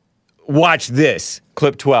 Watch this.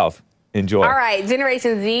 Clip 12. Enjoy. All right,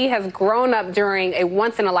 Generation Z has grown up during a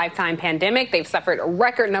once-in-a-lifetime pandemic. They've suffered a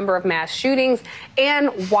record number of mass shootings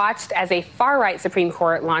and watched as a far-right Supreme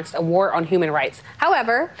Court launched a war on human rights.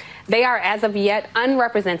 However, they are as of yet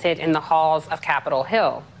unrepresented in the halls of Capitol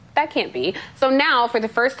Hill. that can't be. So now, for the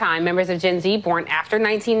first time, members of Gen Z born after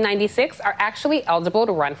 1996 are actually eligible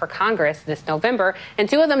to run for Congress this November. And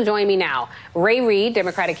two of them join me now. Ray Reid,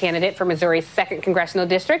 Democratic candidate for Missouri's 2nd Congressional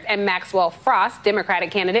District, and Maxwell Frost,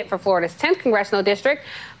 Democratic candidate for Florida's 10th Congressional District.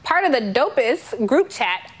 Part of the dopest group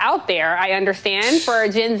chat out there, I understand, for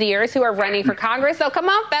Gen Zers who are running for Congress. So come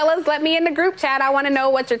on, fellas, let me in the group chat. I want to know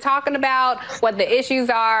what you're talking about, what the issues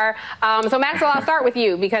are. So Maxwell, I'll start with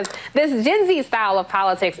you, because this Gen Z style of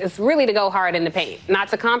politics is really to go hard in the paint, not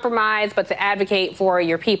to compromise, but to advocate for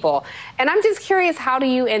your people. And I'm just curious, how do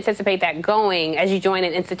you anticipate that going as you join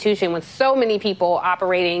an institution with so many people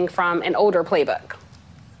operating from an older playbook?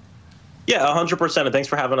 Yeah, 100%. And thanks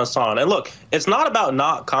for having us on. And look, it's not about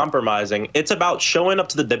not compromising. It's about showing up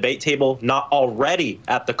to the debate table not already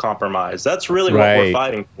at the compromise. That's really what we're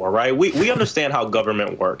fighting for, right? We understand how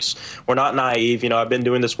government works. We're not naive. You know, I've been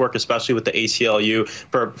doing this work, especially with the ACLU,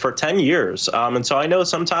 for 10 years. And so I know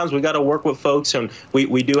sometimes we got to work with folks and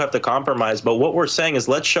we do have to compromise. But what we're saying is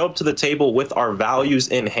let's show up to the table with our values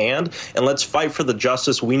in hand and let's fight for the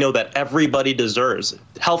justice we know that everybody deserves.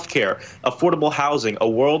 Healthcare, affordable housing, a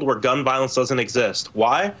world where gun violence doesn't exist.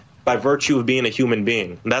 Why? By virtue of being a human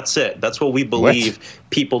being. That's it. That's what we believe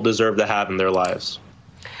people deserve to have in their lives.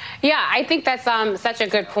 Yeah, I think that's such a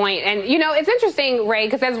good point. And, you know, it's interesting, Ray,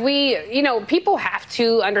 because as people have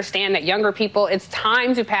to understand that younger people, it's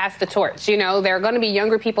time to pass the torch. You know, there are going to be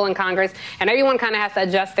younger people in Congress, and everyone kind of has to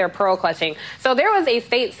adjust their pearl clutching. So there was a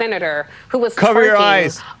state senator who was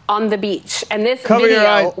twerking on the beach, and this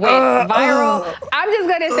video went viral. I'm just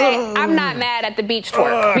going to say I'm not mad at the beach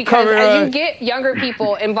twerk, because as you get younger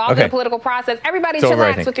people involved in the political process, everybody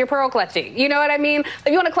chillax with your pearl clutching. You know what I mean?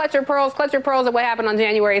 If you want to clutch your pearls at what happened on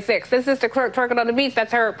January 6th. This is the twerking on the beach.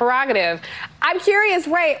 That's her prerogative. I'm curious,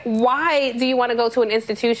 Ray, why do you want to go to an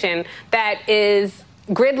institution that is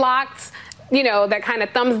gridlocked, you know, that kind of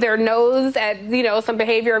thumbs their nose at, you know, some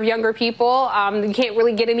behavior of younger people? You can't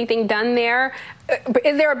really get anything done there.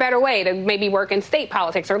 Is there a better way to maybe work in state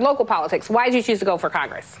politics or local politics? Why did you choose to go for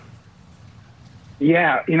Congress?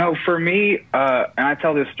 Yeah, you know, for me, and I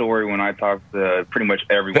tell this story when I talk to pretty much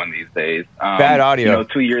everyone these days. Bad audio. You know,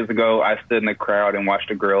 2 years ago, I stood in the crowd and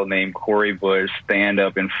watched a girl named Cori Bush stand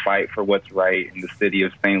up and fight for what's right in the city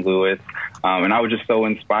of St. Louis. And I was just so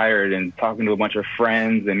inspired, and talking to a bunch of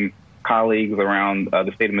friends and colleagues around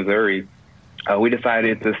the state of Missouri, we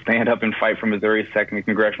decided to stand up and fight for Missouri's 2nd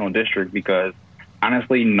Congressional District because,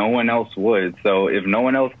 honestly, no one else would. So if no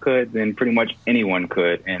one else could, then pretty much anyone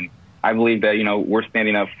could. And I believe that, you know, we're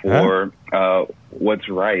standing up for what's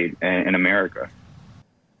right in America.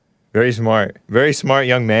 Very smart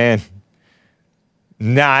young man.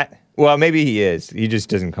 Well, maybe he is. He just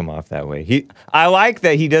doesn't come off that way. I like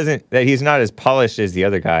that he's not as polished as the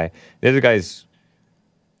other guy. The other guys,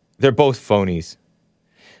 they're both phonies.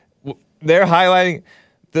 They're highlighting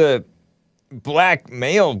the black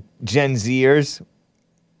male Gen Zers.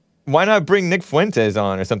 Why not bring Nick Fuentes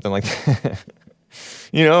on or something like that?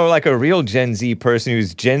 You know, like a real Gen Z person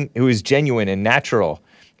who is genuine and natural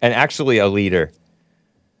and actually a leader.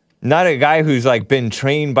 Not a guy who's like been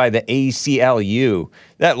trained by the ACLU.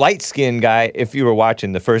 That light-skinned guy, if you were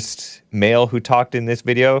watching, the first male who talked in this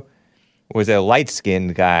video was a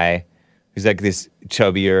light-skinned guy who's like this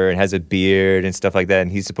chubbier and has a beard and stuff like that,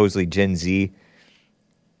 and he's supposedly Gen Z.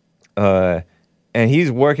 And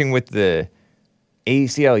he's working with the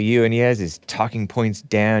ACLU, and he has his talking points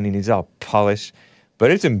down, and he's all polished. But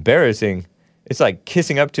it's embarrassing. It's like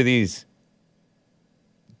kissing up to these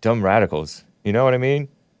dumb radicals. You know what I mean?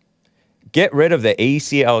 Get rid of the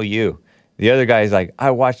ACLU. The other guy's like, I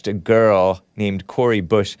watched a girl named Cori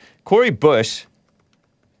Bush. Cori Bush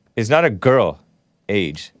is not a girl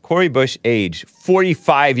age. Cori Bush age,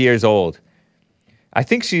 45 years old. I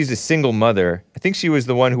think she's a single mother. I think she was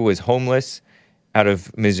the one who was homeless out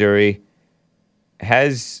of Missouri.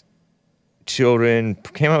 Has children,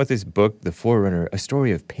 came out with this book, The Forerunner, a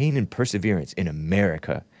story of pain and perseverance in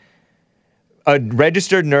America. A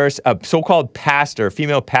registered nurse, a so-called pastor,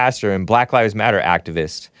 female pastor, and Black Lives Matter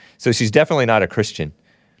activist. So she's definitely not a Christian,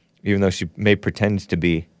 even though she may pretend to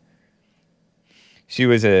be. She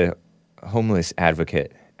was a homeless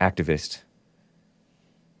activist.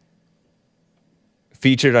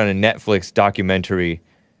 Featured on a Netflix documentary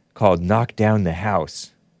called Knock Down the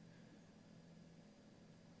House.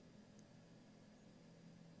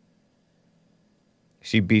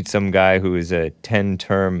 She beat some guy who is a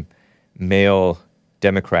 10-term male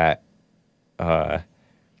Democrat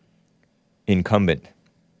incumbent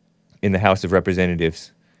in the House of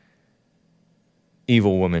Representatives.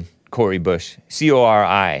 Evil woman, Cori Bush.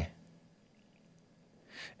 C-O-R-I.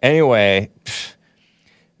 Anyway,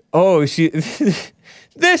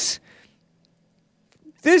 This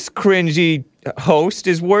cringy host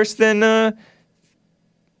is worse than the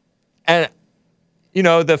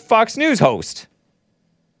Fox News host.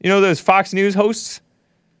 You know those Fox News hosts?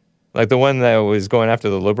 Like the one that was going after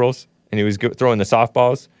the liberals and he was throwing the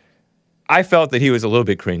softballs? I felt that he was a little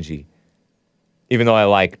bit cringy, even though I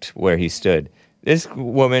liked where he stood. This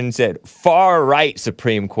woman said, far-right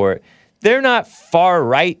Supreme Court. They're not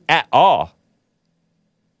far-right at all.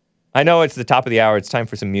 I know it's the top of the hour. It's time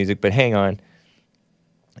for some music, but hang on.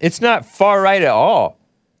 It's not far-right at all.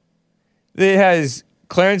 It has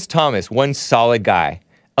Clarence Thomas, one solid guy.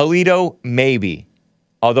 Alito, maybe.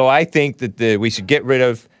 Although I think that we should get rid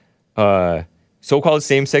of so-called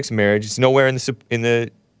same-sex marriage. It's nowhere in the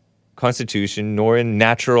Constitution, nor in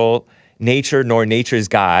nature, nor nature's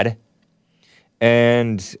God.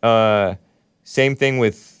 And same thing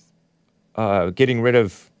with getting rid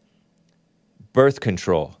of birth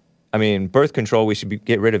control. I mean, birth control, we should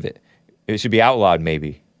get rid of it. It should be outlawed,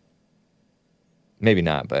 maybe. Maybe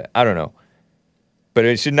not, but I don't know. But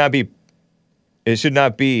it should not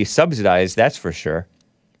be subsidized, that's for sure.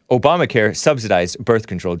 Obamacare subsidized birth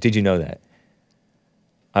control. Did you know that?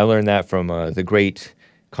 I learned that from the great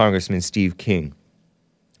Congressman Steve King.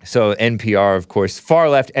 So NPR, of course, far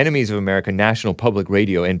left enemies of America, National Public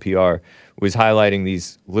Radio, NPR, was highlighting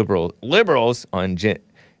these liberals on Gen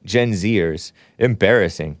Zers.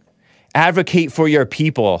 Embarrassing. Advocate for your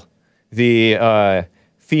people, the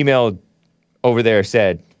female over there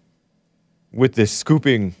said, with the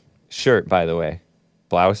scooping shirt, by the way,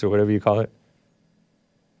 blouse or whatever you call it.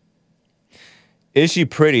 Is she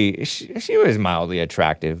pretty? She was mildly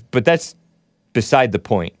attractive, but that's beside the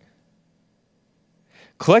point.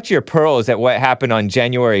 Clutch your pearls at what happened on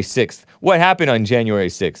January 6th. What happened on January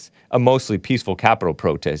 6th? A mostly peaceful Capitol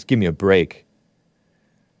protest. Give me a break.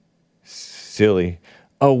 Silly.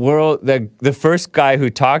 A world, the first guy who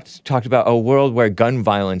talked about a world where gun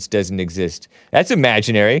violence doesn't exist. That's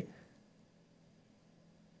imaginary.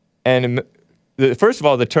 And first of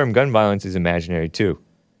all, the term gun violence is imaginary too.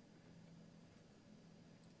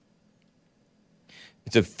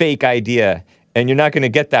 It's a fake idea, and you're not going to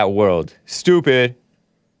get that world. Stupid.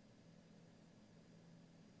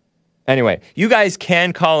 Anyway, you guys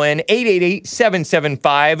can call in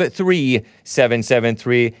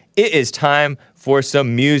 888-775-3773. It is time for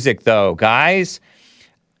some music, though, guys.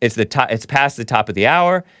 It's past the top of the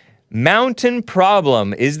hour. Mountain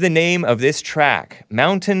Problem is the name of this track.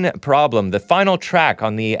 Mountain Problem, the final track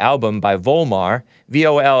on the album by Volmar,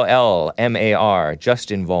 Vollmar.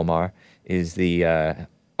 Justin Volmar is the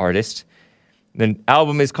artist. The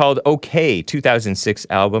album is called OK, 2006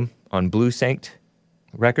 album on Blue Sanct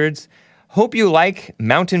Records. Hope you like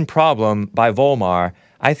Mountain Problem by Volmar.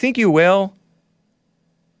 I think you will,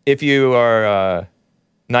 if you are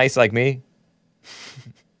nice like me.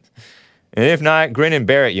 And if not, grin and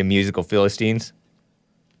bear it, you musical Philistines.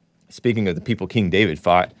 Speaking of the people King David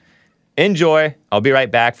fought. Enjoy. I'll be right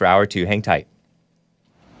back for hour 2. Hang tight.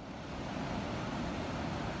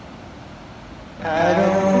 I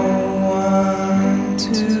don't want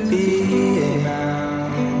to be a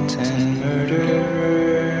mountain murderer.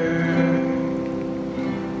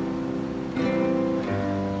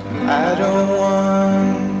 I don't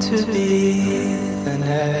want to be the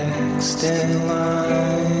next in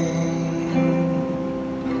line.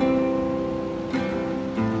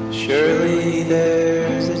 Surely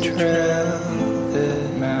there's a trail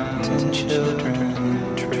that mountain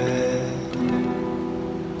children tread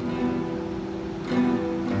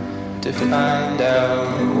to find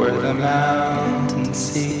out where the mountain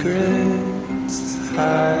secrets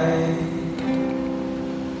hide.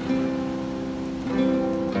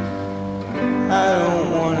 I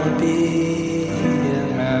don't want to be a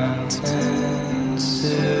mountain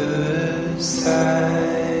suicide.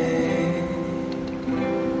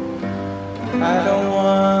 I don't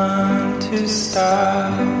want to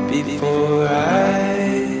stop before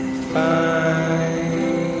I find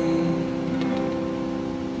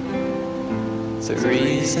the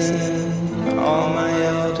reason all my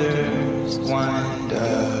elders wind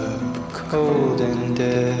up cold and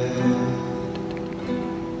dead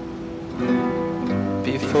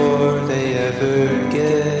before they ever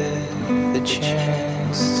get the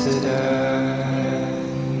chance to die.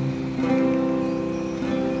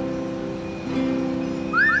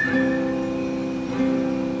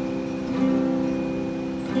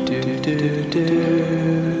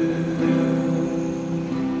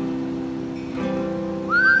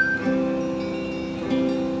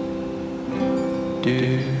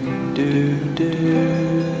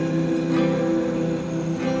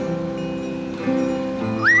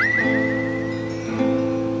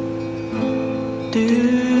 Do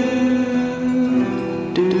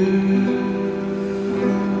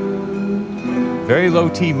Very low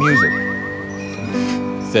T music,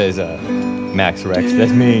 says Max Rex.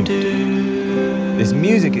 That's mean. This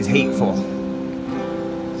music is hateful,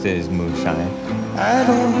 says Moonshine. I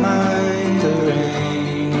don't mind the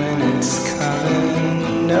rain when it's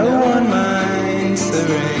coming. No one minds the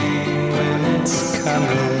rain when it's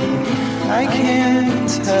coming. I can't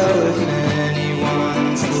tell if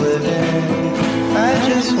anyone's living. I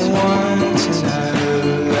just want to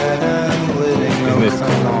know that I'm living.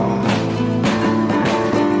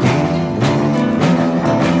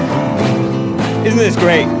 Isn't this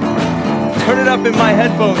great? Turn it up in my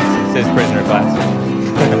headphones, says Prisoner Class.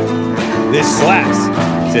 This slaps,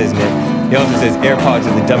 says Nick. He also says AirPods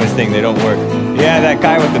are the dumbest thing, they don't work. Yeah, that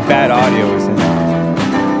guy with the bad audio is in there.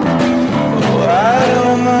 Oh, I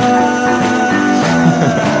don't mind.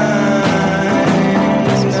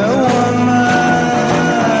 No one minds.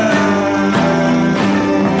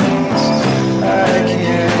 I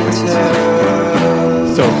can't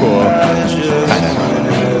tell. So cool.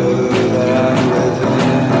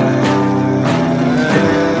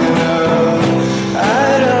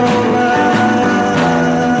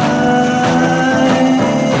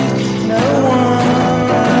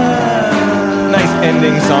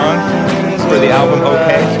 Ending song for the album OK.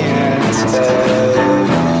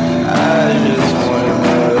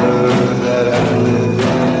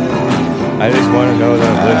 I just want to know that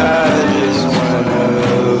I'm living.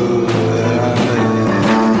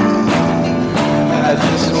 I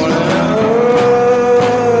just want to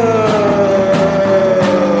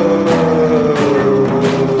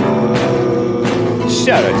know.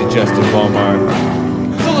 Shout out to Justin Walmart.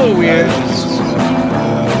 It's a little weird.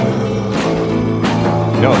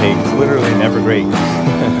 No, hey, it's literally never great.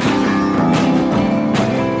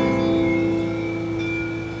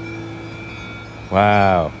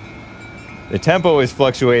 Wow. The tempo is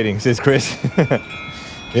fluctuating, says Chris.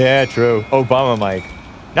 Yeah, true. Obama mic.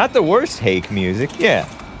 Not the worst Hake music, yeah.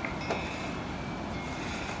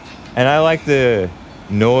 And I like the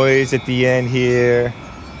noise at the end here.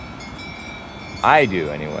 I do,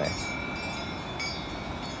 anyway.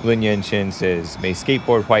 Lin Yen Chin says, may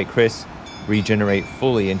skateboard white Chris regenerate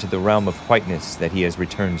fully into the realm of whiteness that he has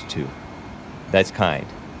returned to. That's kind.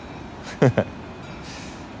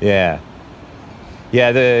 Yeah.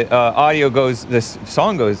 Yeah, the audio goes, this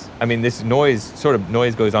song goes, I mean, this noise, sort of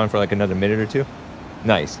noise goes on for like another minute or two.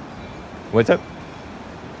 Nice. What's up?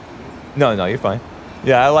 No, you're fine.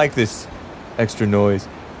 Yeah, I like this extra noise.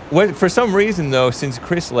 For some reason, though, since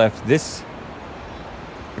Chris left, this,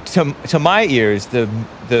 to my ears, the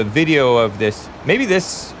video of this, maybe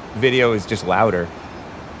this video is just louder.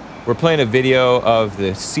 We're playing a video of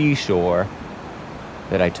the seashore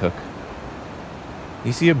that I took.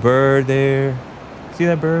 You see a bird there? See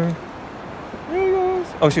that bird? There he goes.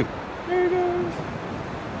 Oh shoot. There he goes.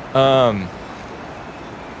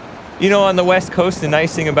 You know, on the West Coast, the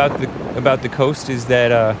nice thing about the coast is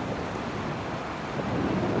that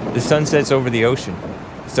the sun sets over the ocean.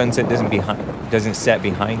 The sunset doesn't set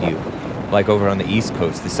behind you, like over on the East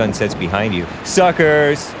Coast. The sun sets behind you.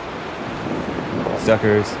 Suckers.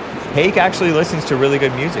 Hake actually listens to really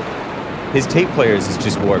good music. His tape players is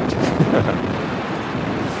just warped.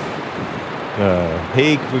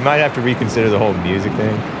 Hake, we might have to reconsider the whole music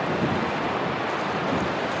thing.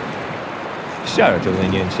 Shout out to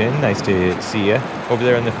Lin Yen Chin. Nice to see you over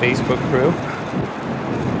there on the Facebook crew.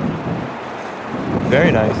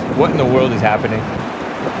 Very nice. What in the world is happening?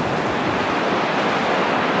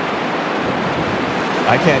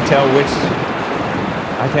 I can't tell which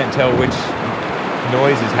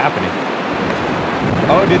noise is happening.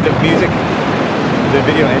 Oh, did the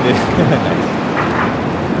video ended. Nice.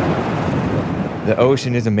 The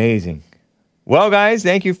ocean is amazing. Well, guys,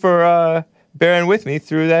 thank you for bearing with me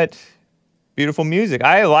through that beautiful music.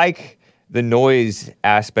 I like the noise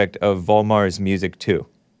aspect of Volmar's music too.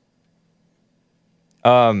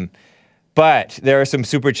 But there are some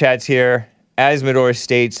super chats here. Asmodor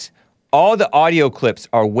states, all the audio clips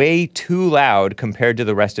are way too loud compared to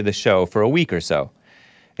the rest of the show for a week or so.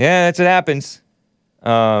 Yeah, that's what happens.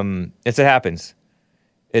 It's what happens.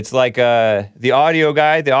 It's like the audio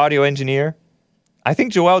guy, the audio engineer. I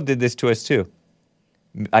think Joel did this to us too.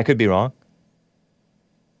 I could be wrong.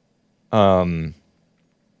 For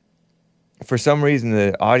some reason,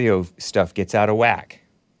 the audio stuff gets out of whack.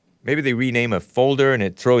 Maybe they rename a folder and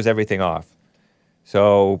it throws everything off.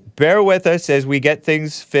 So bear with us as we get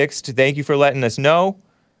things fixed. Thank you for letting us know.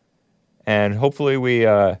 And hopefully we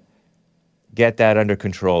get that under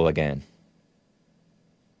control again.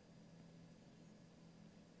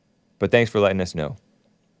 But thanks for letting us know.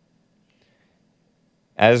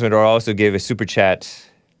 Asmodor also gave a super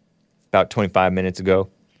chat about 25 minutes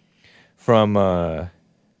ago from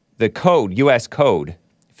the code, U.S. Code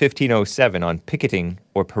 1507 on picketing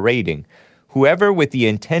or parading. Whoever with the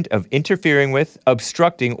intent of interfering with,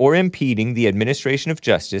 obstructing, or impeding the administration of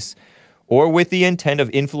justice, or with the intent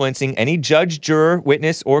of influencing any judge, juror,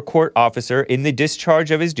 witness, or court officer in the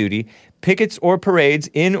discharge of his duty, pickets or parades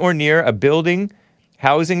in or near a building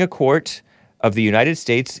housing a court of the United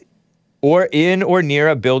States, or in or near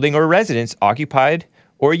a building or residence occupied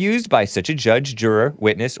or used by such a judge, juror,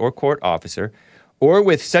 witness, or court officer, or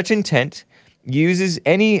with such intent uses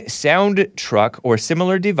any sound truck or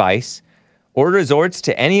similar device, or resorts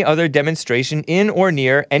to any other demonstration in or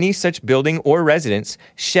near any such building or residence,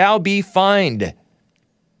 shall be fined.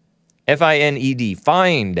 F-I-N-E-D,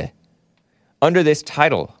 fined, under this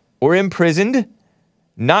title, or imprisoned,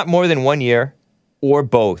 not more than 1 year, or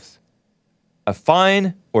both. A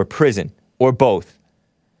fine or prison, or both.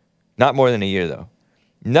 Not more than a year, though.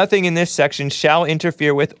 Nothing in this section shall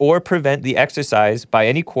interfere with or prevent the exercise by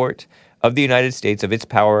any court of the United States of its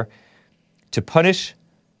power to punish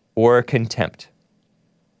or contempt.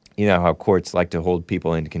 You know how courts like to hold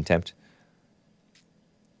people in contempt.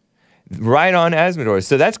 Right on, Asmodor.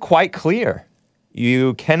 So that's quite clear.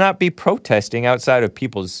 You cannot be protesting outside of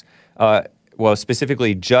people's, well,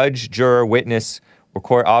 specifically judge, juror, witness, or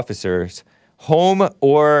court officers' home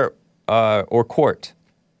or court.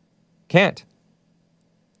 Can't.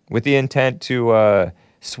 With the intent to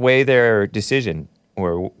sway their decision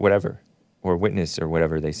or whatever, or witness or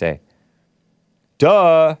whatever they say.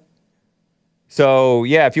 Duh. So,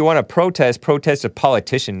 yeah, if you want to protest a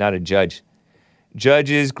politician, not a judge.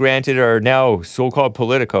 Judges, granted, are now so-called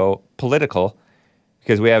political,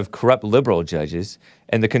 because we have corrupt liberal judges,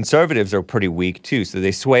 and the conservatives are pretty weak, too, so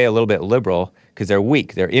they sway a little bit liberal because they're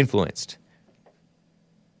weak, they're influenced.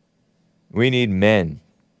 We need men.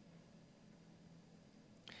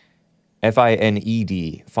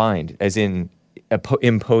 F-I-N-E-D, fined, as in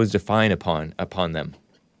imposed a fine upon them.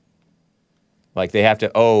 Like they have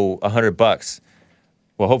to owe $100.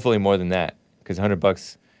 Well, hopefully more than that, because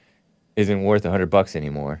 $100 isn't worth $100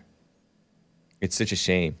 anymore. It's such a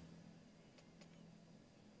shame.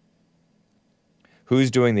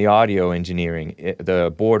 Who's doing the audio engineering?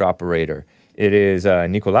 The board operator. It is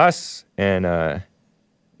Nicolas, and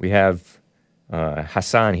we have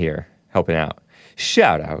Hassan here helping out.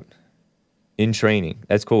 Shout out. In training.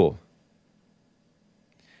 That's cool.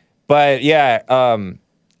 But yeah,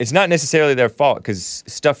 it's not necessarily their fault because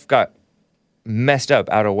stuff got messed up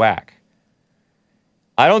out of whack.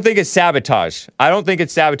 I don't think it's sabotage.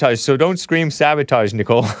 So don't scream sabotage,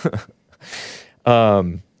 Nicole.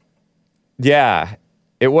 Yeah,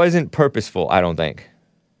 it wasn't purposeful, I don't think.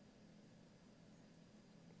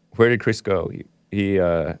 Where did Chris go? He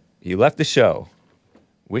left the show.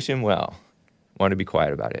 Wish him well. Want to be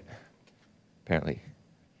quiet about it. Apparently.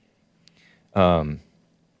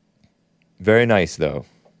 Very nice, though.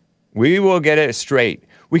 We will get it straight.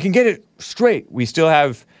 We can get it straight. We still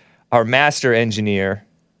have our master engineer,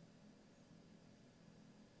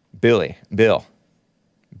 Bill.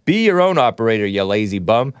 Be your own operator, you lazy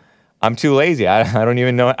bum. I'm too lazy. I don't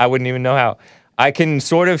even know. I wouldn't even know how. I can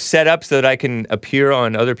sort of set up so that I can appear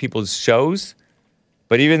on other people's shows.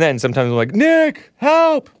 But even then, sometimes I'm like, Nick,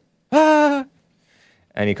 help! Ah!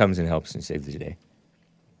 And he comes and helps and saves the day.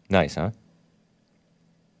 Nice, huh?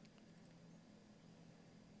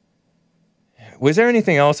 Was there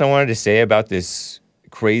anything else I wanted to say about this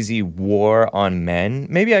crazy war on men?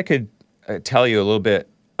 Maybe I could tell you a little bit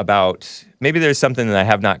about... Maybe there's something that I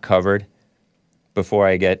have not covered before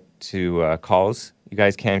I get to calls. You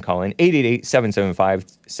guys can call in.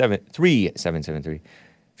 888-775-3773.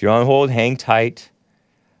 If you're on hold, hang tight.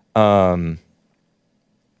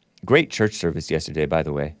 Great church service yesterday, by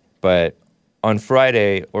the way. But on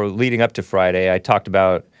Friday, or leading up to Friday, I talked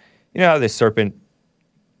about, you know, how the serpent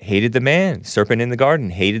hated the man. Serpent in the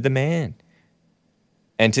garden hated the man.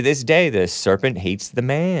 And to this day, the serpent hates the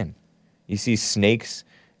man. You see snakes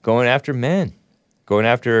going after men, going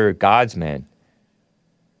after God's men.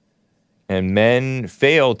 And men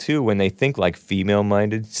fail, too, when they think like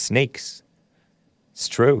female-minded snakes. It's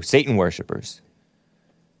true. Satan worshipers.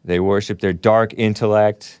 They worship their dark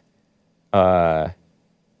intellect and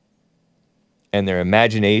their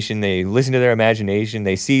imagination. They listen to their imagination.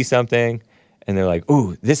 They see something, and they're like,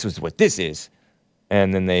 ooh, this is what this is.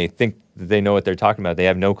 And then they think that they know what they're talking about. They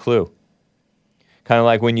have no clue. Kind of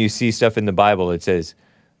like when you see stuff in the Bible, it says,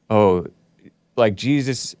 oh, like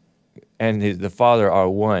Jesus and the Father are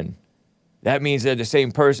one. That means they're the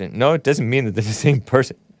same person. No, it doesn't mean that they're the same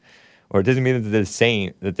person. Or it doesn't mean that they're the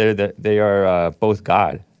same, that they are both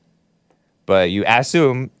God. But you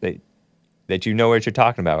assume that you know what you're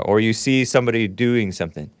talking about, or you see somebody doing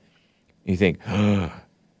something. You think,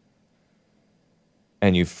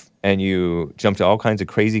 and you jump to all kinds of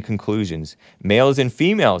crazy conclusions. Males and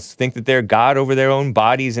females think that they're God over their own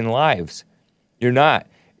bodies and lives. You're not.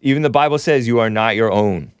 Even the Bible says you are not your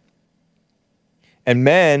own. And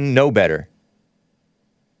men know better.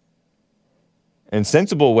 And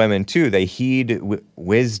sensible women, too, they heed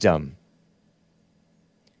wisdom.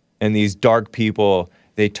 And these dark people,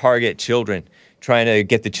 they target children, trying to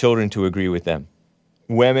get the children to agree with them.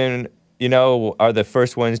 Women, you know, are the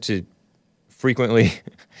first ones to frequently...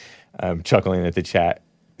 I'm chuckling at the chat.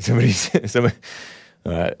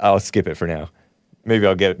 I'll skip it for now. Maybe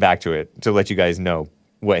I'll get back to it to let you guys know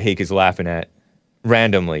what Hake is laughing at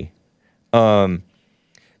randomly. But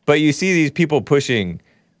you see these people pushing,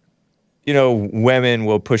 you know, women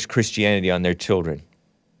will push Christianity on their children.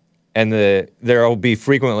 And there will be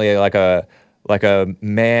frequently like a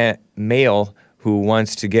male who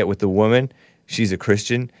wants to get with the woman. She's a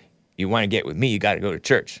Christian. You want to get with me, you got to go to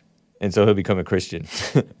church. And so he'll become a Christian.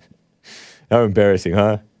 How embarrassing,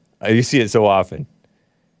 huh? You see it so often.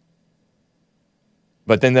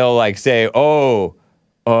 But then they'll like say, oh,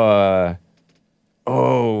 I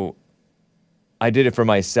did it for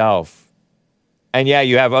myself. And yeah,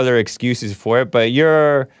 you have other excuses for it, but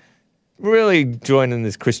you're really joining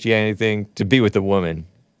this Christianity thing to be with the woman,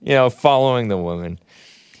 you know, following the woman.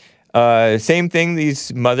 Same thing,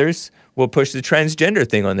 these mothers will push the transgender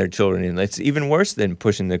thing on their children, and it's even worse than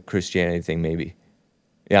pushing the Christianity thing, maybe.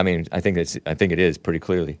 Yeah, I mean, I think it is pretty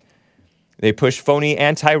clearly. They push phony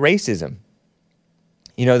anti-racism.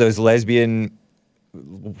 You know, those lesbian,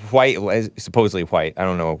 supposedly white, I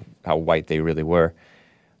don't know how white they really were,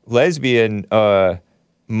 lesbian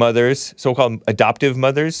mothers, so-called adoptive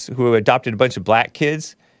mothers, who adopted a bunch of black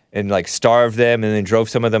kids and like starved them and then drove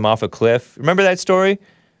some of them off a cliff. Remember that story?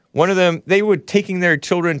 One of them, they were taking their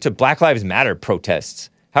children to Black Lives Matter protests.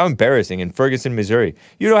 How embarrassing, in Ferguson, Missouri.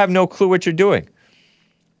 You don't have no clue what you're doing.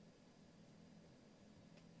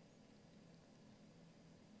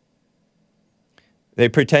 They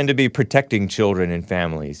pretend to be protecting children and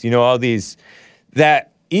families. You know, all these,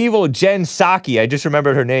 that evil Jen Psaki, I just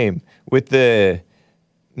remembered her name, with the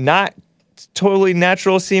not totally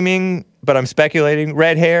natural seeming, but I'm speculating,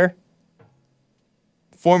 red hair.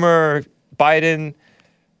 Former Biden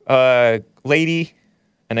lady,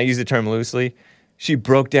 and I use the term loosely, she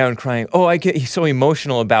broke down crying, oh, I get so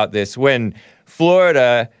emotional about this, when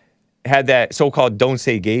Florida had that so-called Don't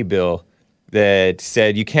Say Gay bill that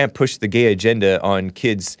said you can't push the gay agenda on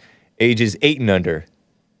kids ages 8 and under.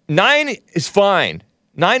 9 is fine.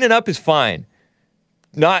 9 and up is fine.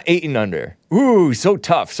 Not 8 and under. Ooh, so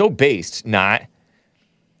tough, so based. Not.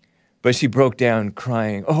 But she broke down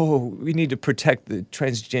crying, oh, we need to protect the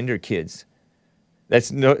transgender kids.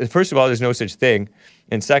 First of all, there's no such thing.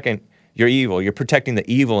 And second, you're evil. You're protecting the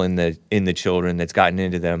evil in the children that's gotten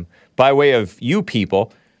into them by way of you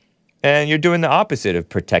people, and you're doing the opposite of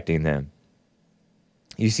protecting them.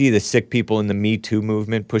 You see the sick people in the Me Too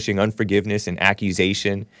movement pushing unforgiveness and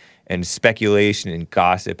accusation and speculation and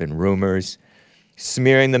gossip and rumors,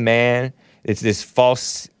 smearing the man. It's this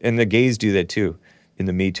false, and the gays do that too in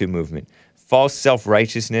the Me Too movement. False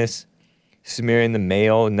self-righteousness, smearing the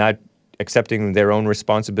male, not accepting their own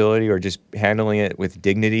responsibility or just handling it with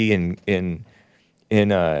dignity in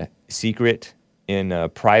secret, in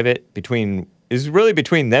private, is really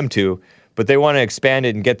between them two, but they want to expand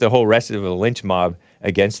it and get the whole rest of the lynch mob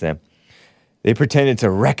against them. They pretend it's a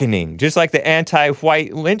reckoning, just like the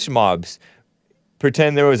anti-white lynch mobs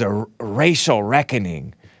pretend there was a racial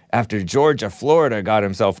reckoning after Georgia, Florida got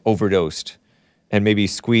himself overdosed and maybe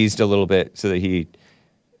squeezed a little bit so that he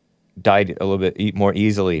died a little bit more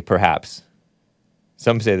easily, perhaps.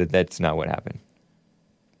 Some say that that's not what happened.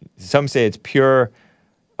 Some say it's pure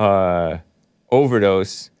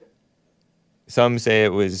overdose. Some say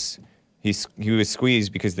it was he was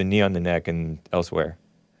squeezed because of the knee on the neck and elsewhere.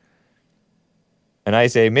 And I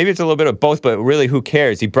say maybe it's a little bit of both, but really, who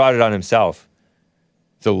cares? He brought it on himself.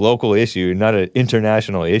 It's a local issue, not an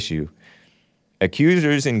international issue.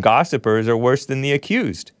 Accusers and gossipers are worse than the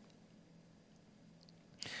accused.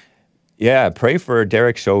 Yeah, pray for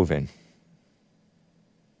Derek Chauvin.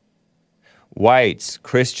 Whites,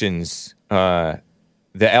 Christians, the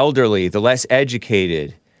elderly, the less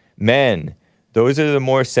educated, men, those are the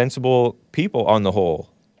more sensible people on the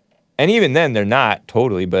whole. And even then, they're not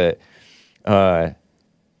totally, but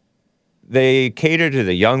they cater to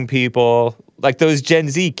the young people, like those Gen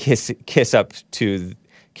Z kissing up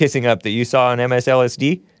that you saw on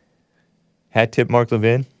MSLSD. Hat tip Mark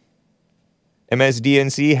Levin.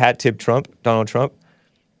 MSDNC, hat tip Donald Trump.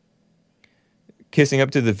 Kissing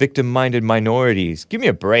up to the victim-minded minorities. Give me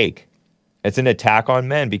a break. It's an attack on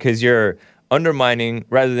men because you're undermining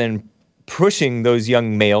rather than pushing those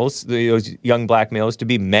young males, those young black males, to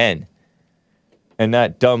be men and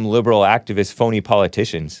not dumb liberal activist phony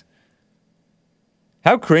politicians.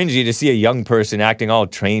 How cringy to see a young person acting all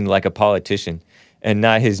trained like a politician and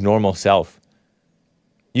not his normal self.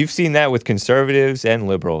 You've seen that with conservatives and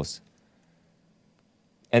liberals.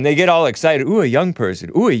 And they get all excited. Ooh, a young person.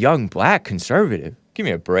 Ooh, a young black conservative. Give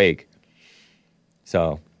me a break.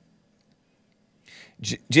 So,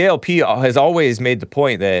 JLP has always made the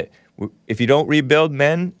point that if you don't rebuild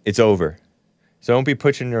men, it's over. So don't be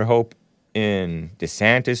putting your hope in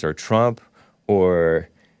DeSantis or Trump or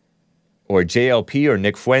JLP or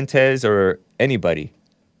Nick Fuentes or anybody.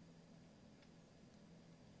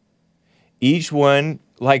 Each one,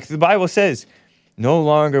 like the Bible says, no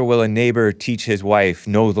longer will a neighbor teach his wife,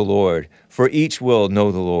 know the Lord, for each will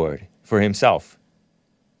know the Lord for himself.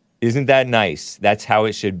 Isn't that nice? That's how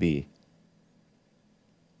it should be.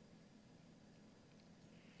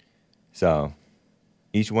 So,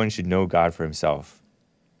 each one should know God for himself.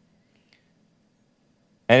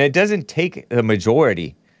 And it doesn't take the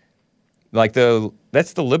majority. Like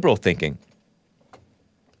that's the liberal thinking.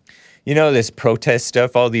 You know, this protest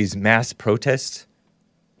stuff, all these mass protests,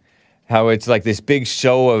 how it's like this big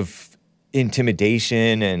show of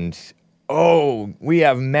intimidation and, oh, we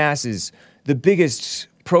have masses, the biggest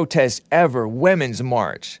protest ever, Women's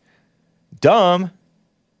March. Dumb.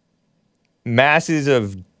 Masses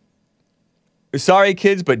of, sorry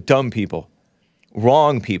kids, but dumb people.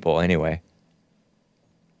 Wrong people, anyway.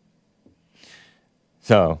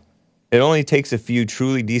 So, it only takes a few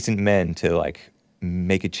truly decent men to, like,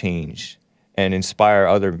 make a change and inspire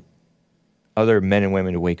other men and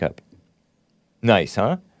women to wake up. Nice,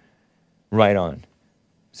 huh? Right on.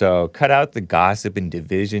 So, cut out the gossip and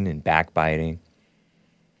division and backbiting.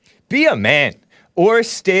 Be a man or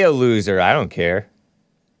stay a loser. I don't care.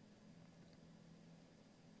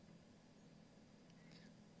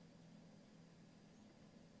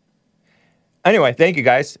 Anyway, thank you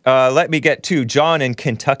guys. Let me get to John in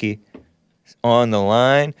Kentucky on the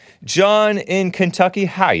line. John in Kentucky,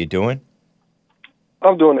 how you doing?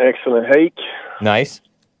 I'm doing excellent, Hake. Nice.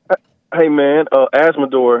 Hey, man,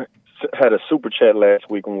 Asmodor had a super chat last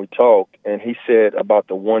week when we talked, and he said about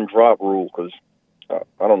the one drop rule, because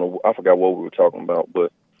I don't know, I forgot what we were talking about,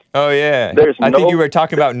 but... Oh, yeah. I think you were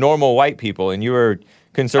talking about normal white people, and you were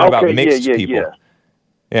concerned about mixed people.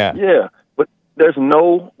 Yeah, but there's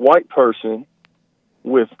no white person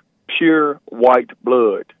with pure white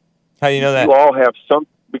blood. How do you know that?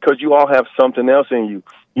 Because you all have something else in you.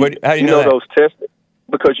 How do you know that? Those tests?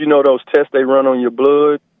 Because you know those tests they run on your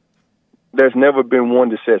blood. There's never been one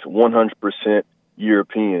that says 100%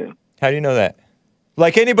 European. How do you know that?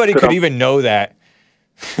 Like anybody could even know that.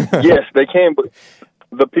 Yes, they can, but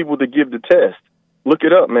the people that give the test, look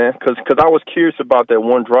it up, man. Because I was curious about that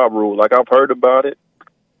one drop rule. Like I've heard about it,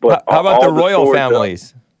 but how about the royal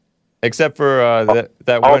families? Except for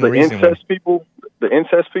that one recently. The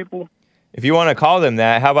incest people. If you want to call them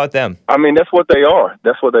that, how about them? I mean, that's what they are.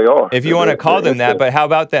 If you want to call them that, but how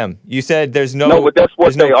about them? You said there's no... No, but that's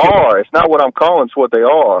what they are. It's not what I'm calling. It's what they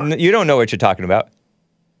are. You don't know what you're talking about.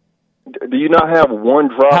 Do you not have one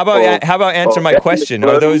drop? How about answer my question?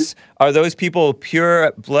 Are those people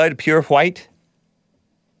pure blood, pure white?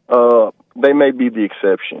 They may be the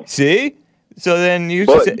exception. See? So then you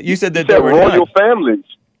said that there were royal families.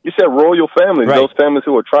 You said royal families, right. Those families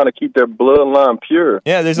who are trying to keep their bloodline pure.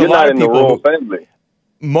 Yeah, there's a lot of people. You're not in the royal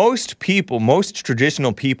family. Most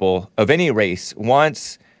traditional people of any race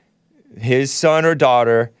wants his son or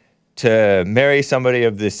daughter to marry somebody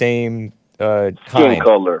of the same kind. Skin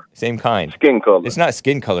color. Same kind. Skin color. It's not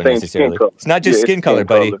skin color necessarily. It's not just skin color,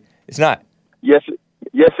 buddy. It's not. Yes,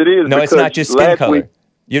 it is. No, it's not just skin color.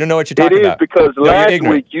 You don't know what you're talking about. It is because last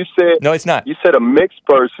week you said... No, it's not. You said a mixed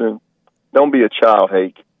person. Don't be a child,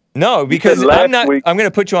 Hake. No, because I'm going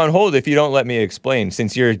to put you on hold if you don't let me explain,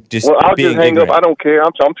 since you're just I'll being just hang ignorant. up. I don't care.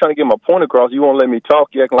 I'm trying to get my point across. You won't let me talk.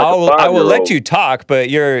 You acting like a 5-year-old. I will let you talk, but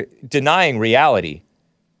you're denying reality.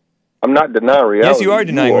 I'm not denying reality. Yes, you are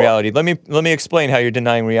denying reality. Let me explain how you're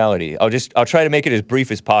denying reality. I'll try to make it as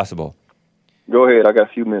brief as possible. Go ahead. I got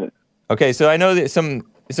a few minutes. Okay, so I know that some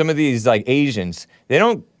of these like Asians, they're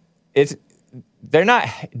not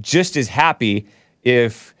just as happy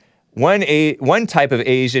if one type of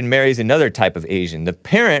Asian marries another type of Asian. The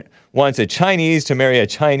parent wants a Chinese to marry a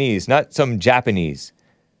Chinese, not some Japanese.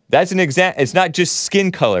 That's an example. It's not just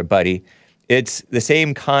skin color, buddy. It's the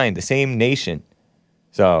same kind, the same nation.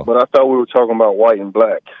 So. But I thought we were talking about white and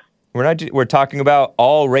black. We're talking about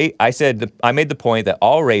all race. I made the point that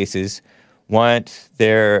all races want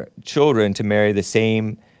their children to marry the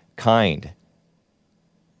same kind.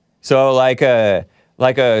 So like a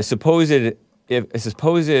supposed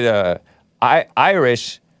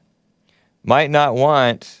Irish might not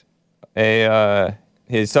want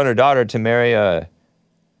his son or daughter to marry a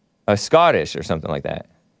Scottish or something like that.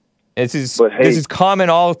 This is common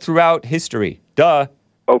all throughout history. Duh.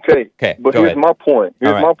 Okay. But here's my point.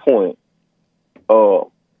 My point.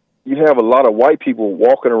 You have a lot of white people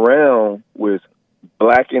walking around with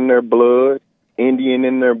black in their blood, Indian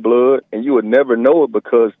in their blood, and you would never know it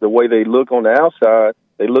because the way they look on the outside,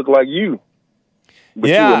 they look like you.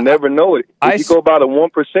 But you would never know it if you go by the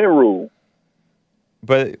 1% rule.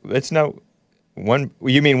 But it's no one.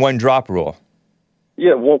 You mean one drop rule?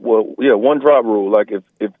 Yeah, one drop rule. Like if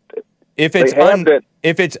it's if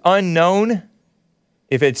it's unknown,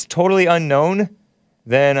 if it's totally unknown,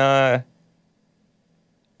 then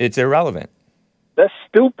it's irrelevant. That's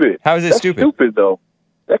stupid. How is it stupid? That's stupid though.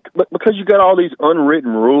 Because you got all these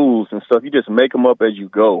unwritten rules and stuff. You just make them up as you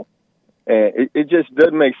go, and it just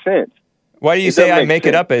doesn't make sense. Why do you say I make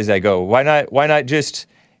it up as I go? Why not just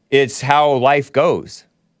it's how life goes?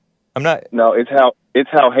 I'm not. No, it's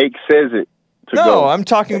how Hake says it. No, I'm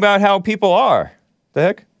talking about how people are. The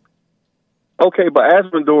heck? Okay, but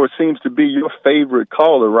Asmodor seems to be your favorite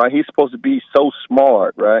caller, right? He's supposed to be so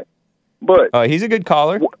smart, right? But he's a good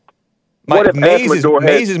caller. What if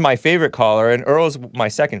Maze is my favorite caller, and Earl's my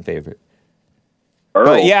second favorite.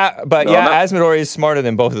 Earl? But Asmodor is smarter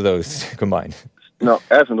than both of those combined. No,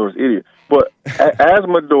 Asmodor's an idiot. But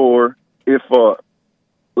Asmodor, if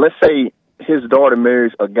let's say his daughter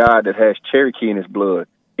marries a guy that has Cherokee in his blood,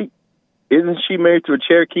 isn't she married to a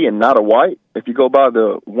Cherokee and not a white? If you go by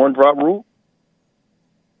the one drop rule.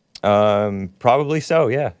 Probably so.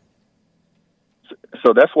 Yeah.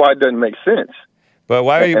 So that's why it doesn't make sense. But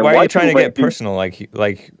why are you trying to get personal?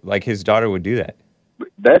 Like his daughter would do that.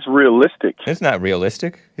 That's realistic. It's not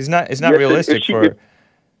realistic. It's not realistic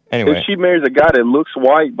anyway. If she marries a guy that looks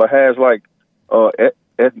white but has like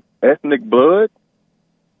ethnic blood,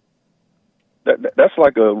 that's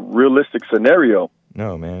like a realistic scenario.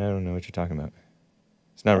 No, man, I don't know what you're talking about.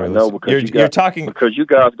 It's not realistic. No, because you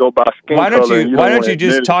guys go by skin color. Why don't you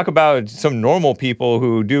just talk about some normal people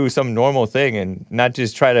who do some normal thing and not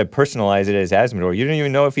just try to personalize it as Asmodor? You don't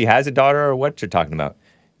even know if he has a daughter or what you're talking about.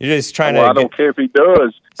 You're just trying to. I don't care if he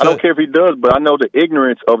does. I don't care if he does, but I know the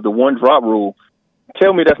ignorance of the one drop rule.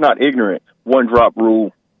 Tell me that's not ignorant. One drop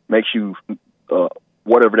rule makes you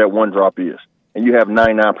whatever that one drop is, and you have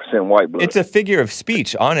 99% white blood. It's a figure of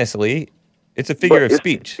speech, honestly. It's a figure of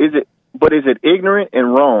speech. But is it ignorant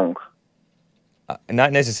and wrong?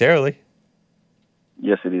 Not necessarily.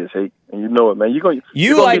 Yes, it is. Hey, and you know it, man.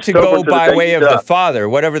 You like to go by way of the father.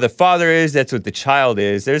 Whatever the father is, that's what the child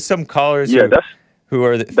is. There's some callers who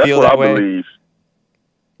feel that way. Believe.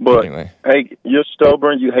 But anyway. Hey, you're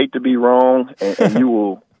stubborn. You hate to be wrong, and you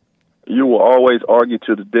will always argue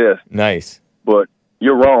to the death. Nice. But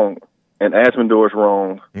you're wrong, and Asmodor's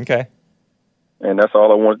wrong. Okay. And that's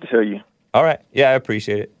all I wanted to tell you. All right. Yeah, I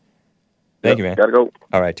appreciate it. Thank you, man. Gotta go.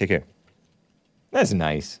 All right, take care. That's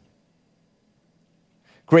nice.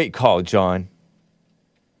 Great call, John.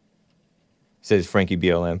 Says Frankie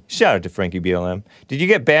BLM. Shout out to Frankie BLM. Did you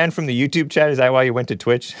get banned from the YouTube chat? Is that why you went to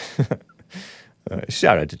Twitch?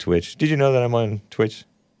 Shout out to Twitch. Did you know that I'm on Twitch?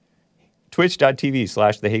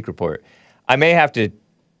 Twitch.tv/The Hake Report. I may have to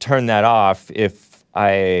turn that off if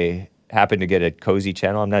I happen to get a cozy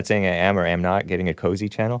channel. I'm not saying I am or am not getting a cozy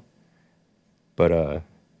channel. But,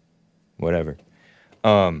 whatever.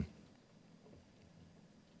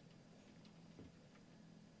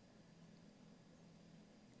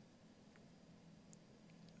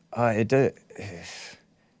 It does.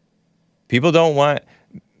 People don't want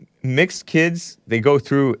mixed kids. They go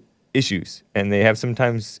through issues, and they have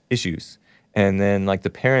sometimes issues, and then like the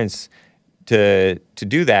parents to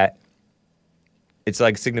do that, it's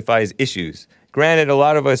like signifies issues. Granted, a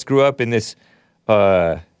lot of us grew up in this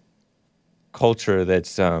culture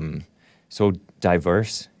that's so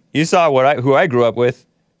diverse. You saw who I grew up with.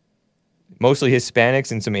 Mostly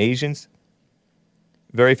Hispanics and some Asians.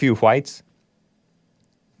 Very few whites.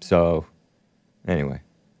 So, anyway,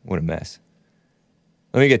 what a mess.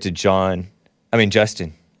 Let me get to Justin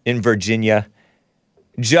in Virginia.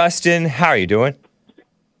 Justin, how are you doing?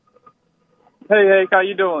 Hey, how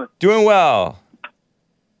you doing? Doing well.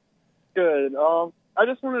 Good. I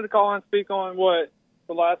just wanted to call and speak on what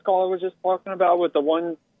the last caller was just talking about with the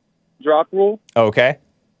one drop rule. Okay.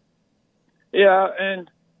 Yeah, and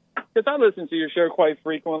because I listen to your show quite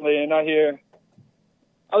frequently, and I hear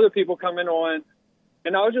other people coming on,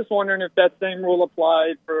 and I was just wondering if that same rule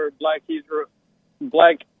applied for Black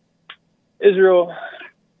Israel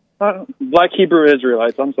Black Hebrew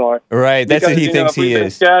Israelites. I'm sorry. Right, that's what he thinks he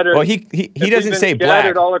is. Well, he doesn't say black.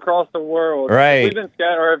 Scattered all across the world. Right. If we've been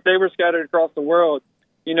scattered, or if they were scattered across the world,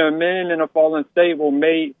 men in a fallen state will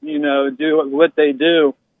mate, do what they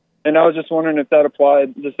do. And I was just wondering if that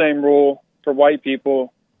applied the same rule for white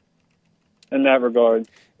people in that regard.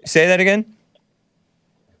 Say that again?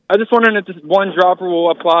 I just wondering if this one drop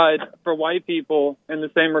rule applied for white people in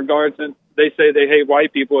the same regard, since they say they hate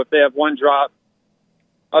white people. If they have one drop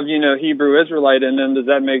of, Hebrew Israelite in them, does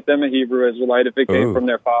that make them a Hebrew Israelite if it came from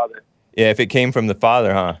their father? Yeah, if it came from the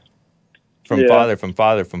father, huh? From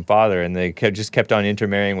father, and they just kept on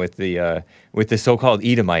intermarrying with the so-called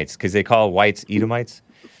Edomites, because they call whites Edomites.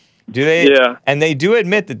 Do they? Yeah. And they do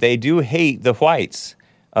admit that they do hate the whites.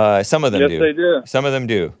 Some of them do. Yes, they do. Some of them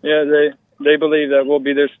do. Yeah, they believe that we'll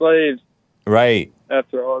be their slaves. Right.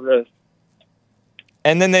 After all this.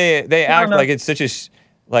 And then they act like it's such a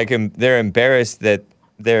they're embarrassed that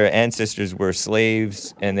their ancestors were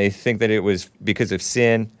slaves, and they think that it was because of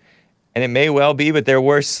sin. And it may well be, but they're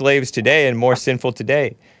worse slaves today and more sinful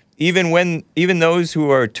today. Even those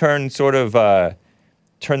who are turn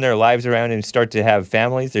their lives around and start to have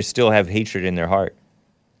families, they still have hatred in their heart.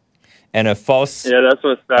 And a false... Yeah, that's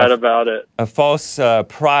what's sad about it. A false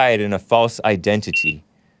pride and a false identity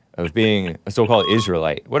of being a so-called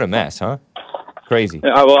Israelite. What a mess, huh? Crazy.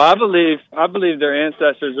 Yeah, well, I believe their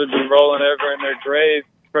ancestors would be rolling over in their grave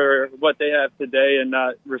for what they have today and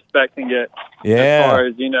not respecting it. Yeah. As far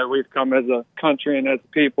as, we've come as a country and as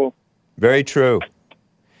people. Very true.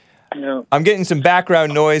 Yeah. I'm getting some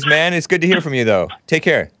background noise, man. It's good to hear from you, though. Take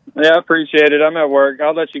care. Yeah, I appreciate it. I'm at work.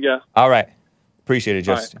 I'll let you go. All right. Appreciate it,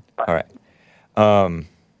 Justin. All right.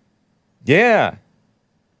 Yeah.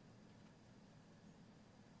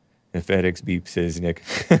 The FedEx beep, says Nick.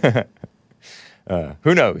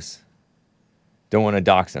 Who knows? Don't want to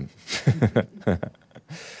dox him.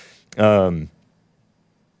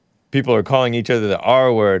 People are calling each other the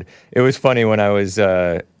R word. It was funny when I was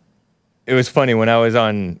on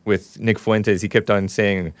with Nick Fuentes. He kept on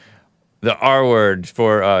saying the R word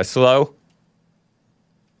for slow,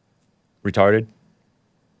 retarded.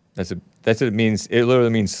 That's what it means. It literally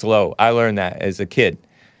means slow. I learned that as a kid,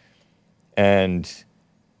 and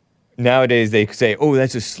nowadays they say, "Oh,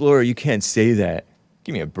 that's a slur. You can't say that."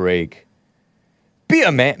 Give me a break. Be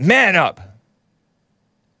a man. Man up.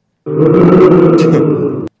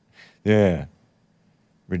 Yeah.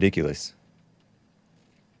 Ridiculous.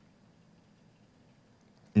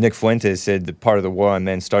 Nick Fuentes said that part of the war on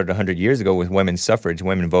men started 100 years ago with women's suffrage,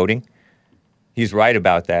 women voting. He's right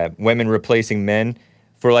about that. Women replacing men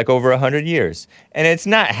for like over 100 years. And it's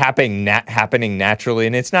not happening naturally,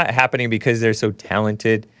 and it's not happening because they're so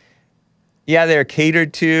talented. Yeah, they're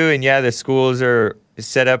catered to, and yeah, the schools are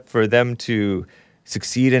set up for them to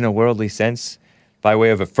succeed in a worldly sense by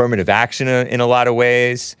way of affirmative action in a lot of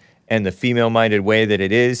ways, and the female-minded way that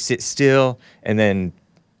it is, sit still and then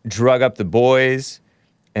drug up the boys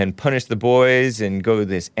and punish the boys and go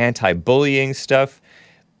this anti-bullying stuff.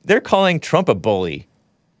 They're calling Trump a bully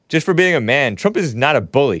just for being a man. Trump is not a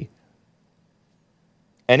bully.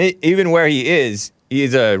 And even where he is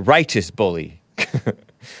a righteous bully.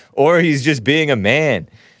 Or he's just being a man.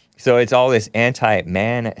 So it's all this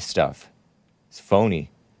anti-man stuff. It's phony.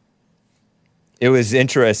 It was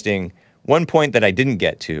interesting. One point that I didn't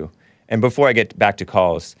get to, and before I get back to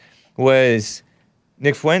calls, was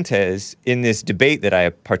Nick Fuentes, in this debate that I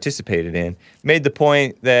participated in, made the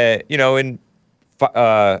point that, in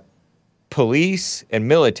police and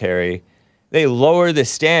military, they lower the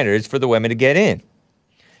standards for the women to get in.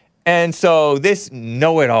 And so this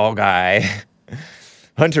know-it-all guy,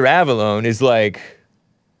 Hunter Avallone, is like,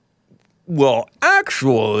 well,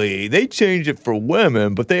 actually, they changed it for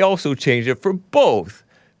women, but they also changed it for both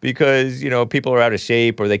because, people are out of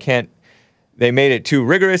shape or they made it too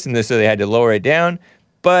rigorous and so they had to lower it down.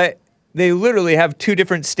 But they literally have two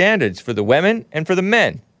different standards for the women and for the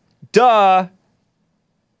men. Duh!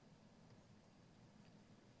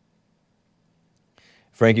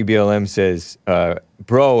 Frankie BLM says,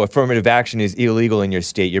 bro, affirmative action is illegal in your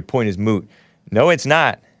state. Your point is moot. No, it's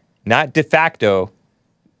not. Not de facto.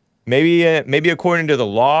 Maybe according to the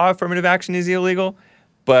law, affirmative action is illegal,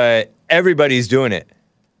 but everybody's doing it.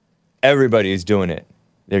 Everybody's doing it.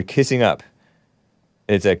 They're kissing up.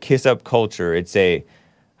 It's a kiss-up culture. It's a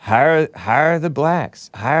hire the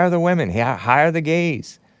blacks, hire the women, hire the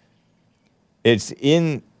gays. It's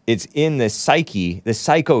in the psyche, the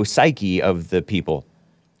psyche of the people,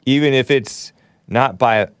 even if it's not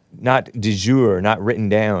de jure, not written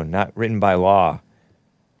down, not written by law.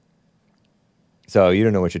 So you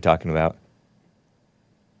don't know what you're talking about.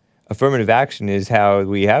 Affirmative action is how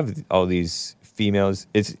we have all these females.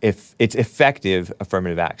 It's effective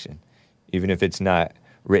affirmative action, even if it's not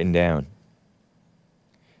written down.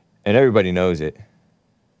 And everybody knows it.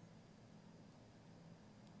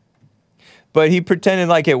 But he pretended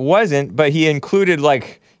like it wasn't, but he included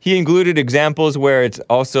examples where it's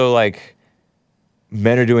also like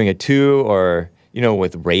men are doing it too, or, you know,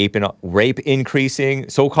 with rape increasing,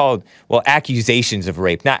 so-called, well, accusations of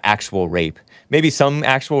rape, not actual rape. Maybe some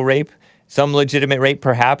actual rape, some legitimate rape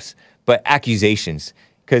perhaps, but accusations.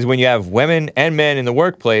 Because when you have women and men in the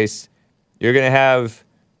workplace, you're going to have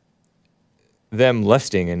them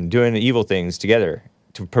lusting and doing evil things together,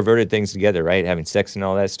 to perverted things together, right? Having sex and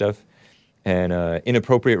all that stuff, and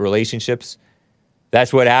inappropriate relationships.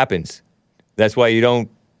 That's what happens. That's why you don't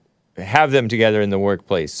have them together in the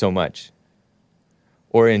workplace so much,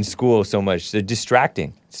 or in school so much. They're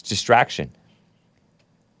distracting. It's distraction.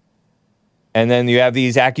 And then you have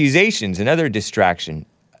these accusations, another distraction,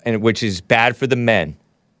 and which is bad for the men.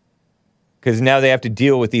 Because now they have to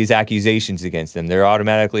deal with these accusations against them. They're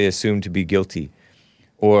automatically assumed to be guilty,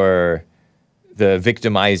 or the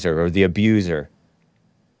victimizer, or the abuser.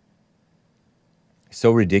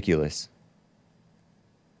 So ridiculous.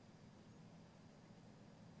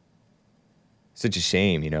 Such a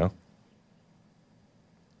shame, you know?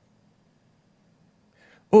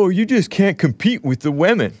 Oh, you just can't compete with the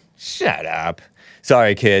women. Shut up.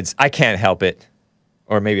 Sorry, kids. I can't help it.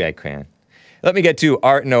 Or maybe I can. Let me get to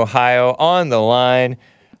Art in Ohio on the line.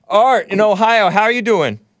 Art in Ohio, how are you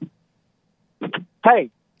doing? Hey.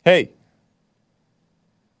 Hey.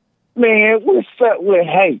 Man, what's up with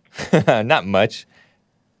hate? Not much.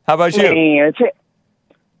 How about you? Man,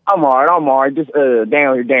 I'm all right. Just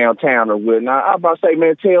down here downtown or whatnot. I'm about to say,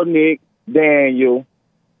 man, tell Nick, Daniel,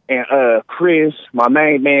 and Chris, my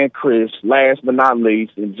main man Chris, last but not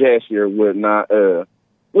least, and Jesse or whatnot,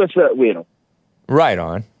 what's up with him? Right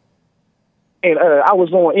on. And I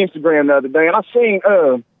was on Instagram the other day, and I seen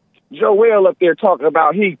Joel up there talking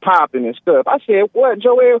about he popping and stuff. I said, what,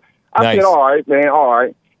 Joel? I said, all right, man, all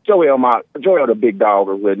right. Joel the big dog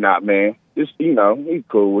or whatnot, man. Just, you know, he's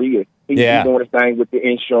cool. He's doing his thing with the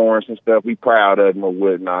insurance and stuff. We proud of him or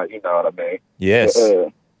whatnot. You know what I mean? Yes.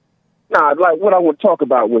 But, like what I want to talk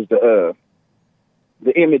about was the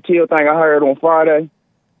Emmett Till thing I heard on Friday.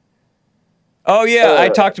 Oh yeah, I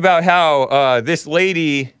talked about how this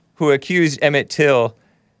lady who accused Emmett Till,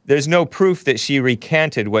 there's no proof that she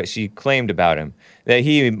recanted what she claimed about him. That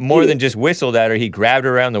he more than just whistled at her, he grabbed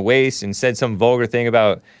her around the waist and said some vulgar thing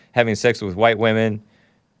about having sex with white women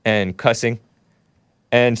and cussing.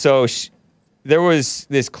 And so there was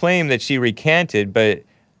this claim that she recanted, but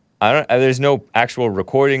there's no actual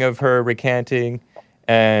recording of her recanting.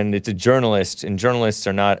 And it's a journalist, and journalists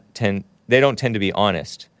are they don't tend to be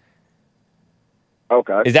honest.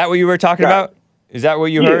 Okay. Is that what you were talking about? Is that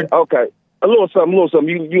what you heard? Okay. A little something.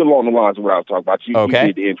 You along the lines of what I was talking about. You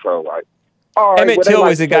did the intro right. All right. Emmett Till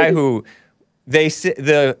was a guy who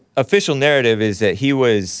the official narrative is that he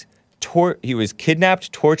was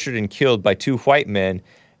kidnapped, tortured, and killed by two white men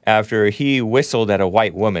after he whistled at a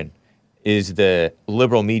white woman, is the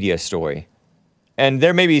liberal media story. And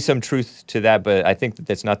there may be some truth to that, but I think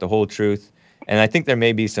that's not the whole truth. And I think there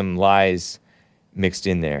may be some lies mixed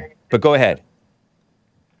in there. But go ahead.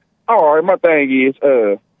 All right, my thing is,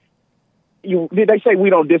 they say we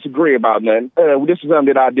don't disagree about nothing. This is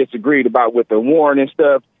something that I disagreed about with the warrant and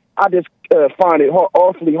stuff. I just find it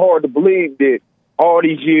awfully hard to believe that all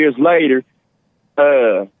these years later,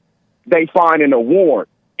 they finding a warrant.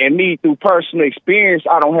 And me, through personal experience,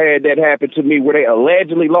 I don't have that happen to me where they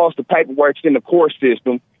allegedly lost the paperwork in the court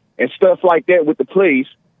system and stuff like that with the police.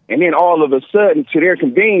 And then all of a sudden, to their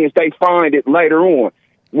convenience, they find it later on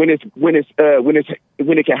when it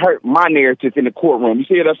can hurt my narrative in the courtroom. You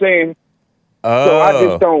see what I'm saying?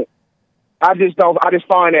 Oh. So I just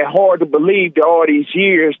find that hard to believe that all these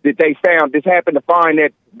years that they happened to find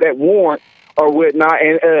that warrant or whatnot.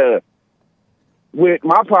 And with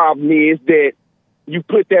my problem is that you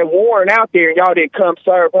put that warrant out there and y'all didn't come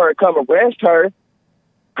serve her, come arrest her,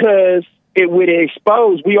 because it would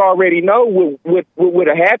expose. We already know what would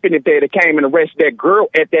have happened if they had came and arrested that girl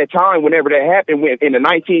at that time, whenever that happened, in the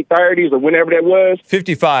 1930s or whenever that was.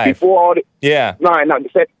 55. Before all the, yeah. No,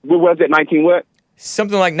 what was it, 19 what?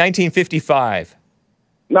 Something like 1955.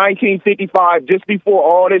 1955, just before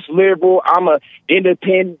all this liberal, I'm a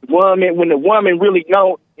independent woman, when the woman really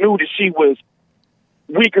knew that she was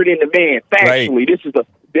weaker than the man, factually. Right.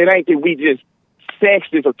 It ain't that we just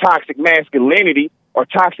sexist or toxic masculinity or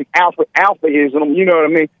toxic alphaism, you know what I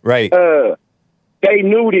mean? Right. They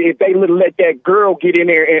knew that if they let that girl get in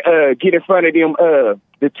there and get in front of them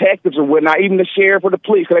detectives or whatnot, even the sheriff or the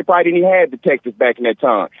police, because they probably didn't even have detectives back in that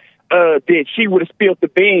time. that she would have spilled the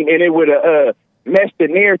bean, and it would have messed the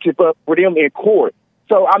narrative up for them in court.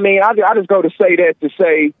 So, I mean, I just go to say that to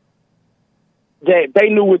say that they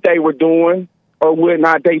knew what they were doing or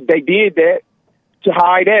whatnot. They did that to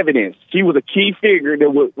hide evidence. She was a key figure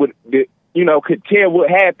that could tell what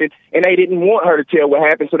happened, and they didn't want her to tell what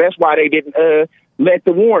happened, so that's why they didn't let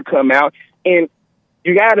the warrant come out. And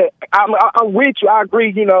you gotta, I'm with you, I agree,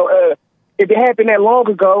 if it happened that long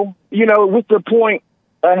ago, what's the point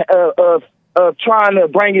of trying to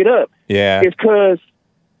bring it up? Yeah. It's because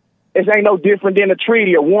it ain't no different than a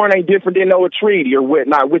treaty. A warrant ain't different than no treaty or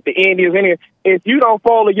whatnot with the Indians. And if you don't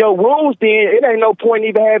follow your rules, then it ain't no point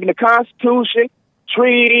even having the Constitution,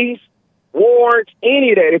 treaties, warrants,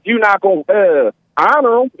 any of that, if you're not going to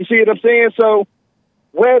honor them. You see what I'm saying? So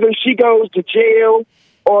whether she goes to jail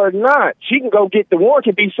or not, she can go get the warrant,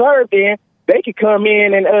 can be served in. They can come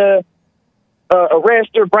in and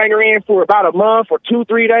arrest her, bring her in for about a month or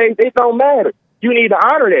 2-3 days. It don't matter. You need to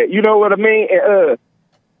honor that. You know what I mean?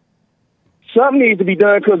 Something needs to be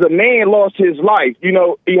done because a man lost his life,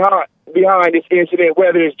 behind this incident,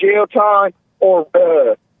 whether it's jail time or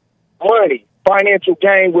money. Financial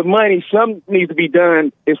gain with money, something needs to be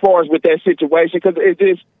done as far as with that situation,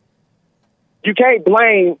 because you can't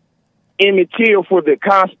blame Emmett Till for the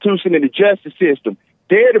Constitution and the justice system.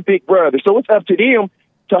 They're the big brother, so it's up to them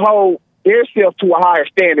to hold themselves to a higher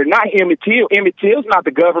standard, not Emmett Till. Emmett Till's not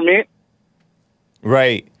the government,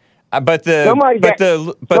 right? But somebody,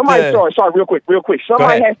 real quick.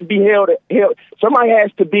 Somebody has to be held. Somebody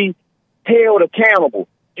has to be held accountable.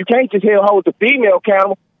 You can't just hold the female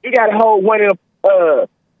accountable. You got to hold one of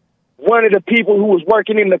the people who was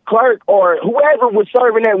working in the clerk or whoever was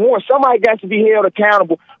serving that warrant. Somebody got to be held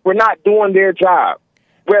accountable for not doing their job,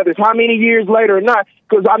 whether it's how many years later or not.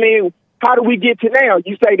 Because I mean, how do we get to now?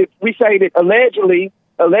 We say that allegedly.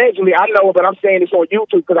 I know, but I'm saying this on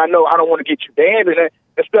YouTube because I know I don't want to get you banned and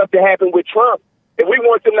the stuff that happened with Trump. If we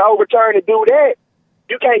want them to overturn and do that,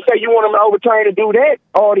 you can't say you want them to overturn and do that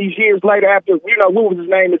all these years later after, what was his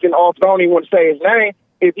name is in office. I don't even want to say his name.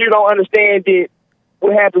 If you don't understand that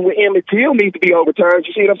what happened with Emmett Till needs to be overturned,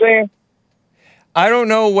 you see what I'm saying? I don't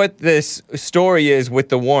know what this story is with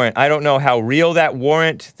the warrant. I don't know how real that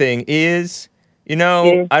warrant thing is. I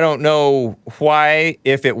don't know why,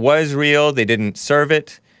 if it was real, they didn't serve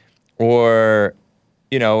it, or,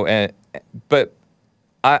 but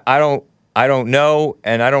I don't know,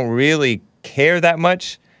 and I don't really care that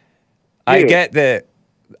much. Yeah.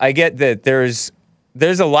 I get that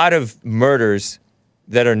there's a lot of murders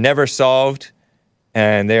that are never solved,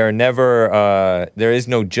 and they are never, there is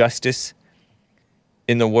no justice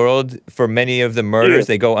in the world for many of the murders.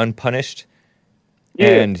 They go unpunished. Yeah.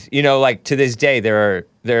 And, like to this day,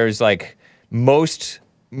 there's like most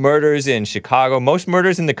murders in Chicago, most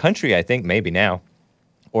murders in the country, I think maybe now,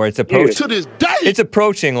 or it's approaching, to this day, it's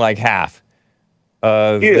approaching like half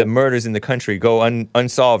of the murders in the country go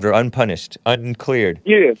unsolved or unpunished, uncleared.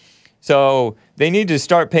 Yeah. So they need to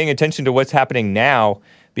start paying attention to what's happening now,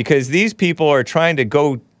 because these people are trying to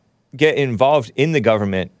go get involved in the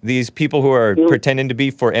government. These people who are pretending to be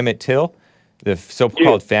for Emmett Till, the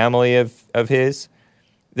so-called family of his,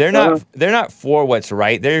 they're not for what's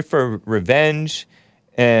right. They're for revenge,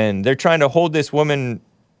 and they're trying to hold this woman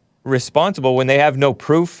responsible when they have no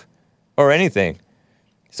proof or anything.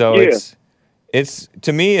 So it's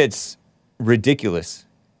to me, it's ridiculous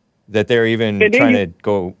that they're even trying to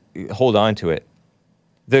go hold on to it.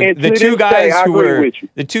 The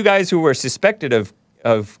two guys who were suspected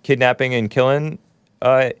of kidnapping and killing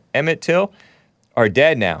Emmett Till are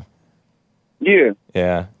dead now. Yeah.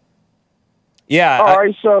 Yeah. Yeah. All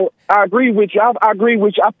right. So I agree with you.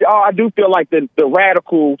 I do feel like the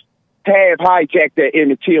radicals have hijacked that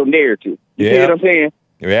Emmett Till narrative. You see what I'm saying?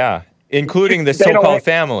 Yeah. Including the so-called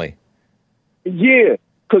family. Yeah.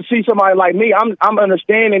 Because see, somebody like me, I'm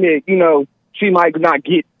understanding that, she might not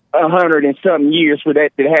get 100 and something years for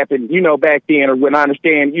that happened, back then, or when I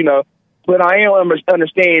understand, but I am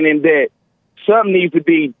understanding that something needs to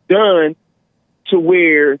be done to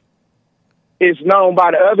where it's known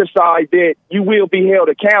by the other side that you will be held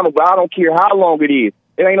accountable. I don't care how long it is.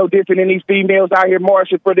 It ain't no different than these females out here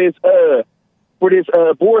marching for this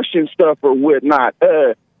abortion stuff or whatnot.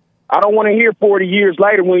 I don't want to hear 40 years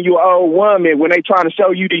later when you're an old woman, when they trying to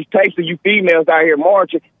show you these tapes of you females out here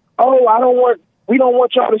marching. Oh, we don't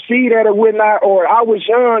want y'all to see that or whatnot, or I was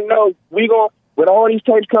young. No, when all these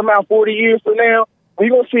tapes come out 40 years from now, we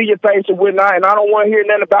gonna see your face or whatnot, and I don't want to hear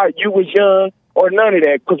nothing about you was young or none of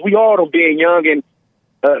that, because we all don't being young, and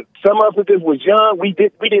some of us was young. We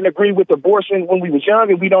didn't agree with abortion when we was young,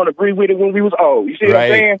 and we don't agree with it when we was old. You see what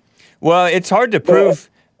I'm saying? Well, it's hard to prove.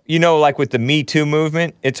 you know, like with the Me Too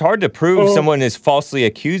movement, it's hard to prove someone is falsely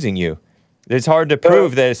accusing you. It's hard to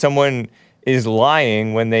prove that someone is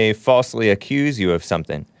lying when they falsely accuse you of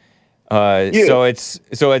something. So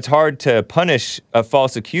it's hard to punish a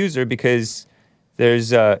false accuser because there's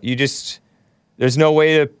generally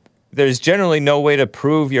no way to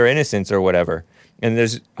prove your innocence or whatever, and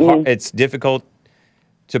it's difficult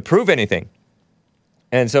to prove anything,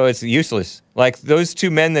 and so it's useless. Like those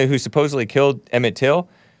two men who supposedly killed Emmett Till,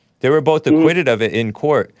 they were both acquitted of it in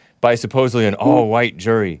court by supposedly an all-white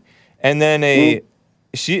jury, and then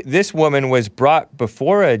this woman was brought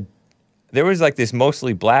before there was like this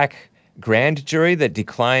mostly black grand jury that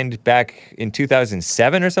declined back in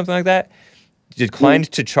 2007 or something like that,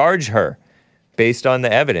 declined to charge her based on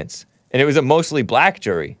the evidence. And it was a mostly black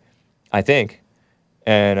jury, I think.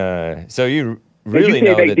 And so you really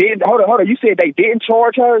know that... Hold on. You said they didn't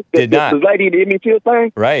charge her? Did not. The lady in the Emmett Till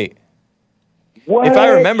thing? Right. What? If I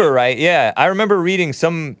remember right, yeah. I remember reading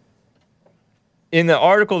in the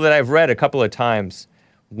article that I've read a couple of times,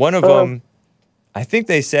 one of them, I think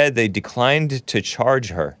they said they declined to charge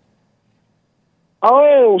her.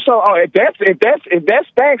 Oh, so if that's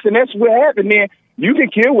facts and that's what happened, then you can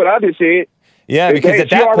kill what I just said. Yeah, because at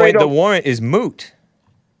that point the warrant is moot.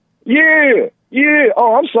 Yeah.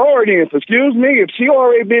 Oh, I'm sorry then. Excuse me. If she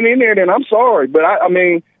already been in there, then I'm sorry. But I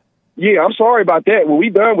mean, yeah, I'm sorry about that. Well, we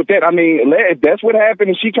done with that. I mean, if that's what happened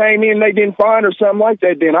and she came in and they didn't find her, something like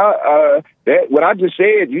that, then what I just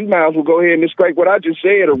said, you might as well go ahead and scrape what I just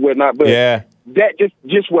said or whatnot. But yeah. That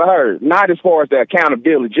just with her, not as far as the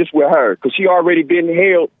accountability, just with her, because she already been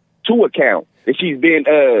held to account, and she's been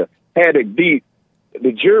had to be.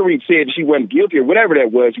 The jury said she wasn't guilty or whatever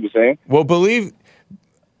that was. You were saying.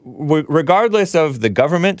 Well, regardless of the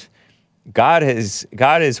government, God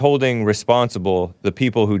is holding responsible the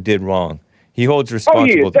people who did wrong. He holds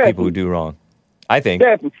responsible the people who do wrong. I think.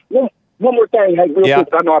 Definitely. One more thing, hey, real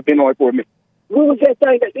quick. I know I've been on it for a minute. What was that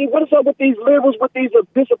thing? What is up with these liberals, with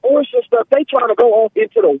this abortion stuff? They trying to go off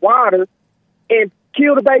into the water and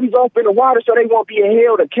kill the babies off in the water so they won't be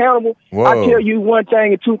held accountable. Whoa. I tell you one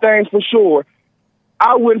thing and two things for sure.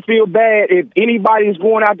 I wouldn't feel bad if anybody is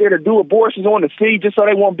going out there to do abortions on the sea just so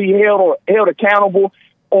they won't be held accountable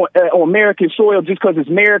on American soil just because it's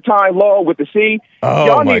maritime law with the sea.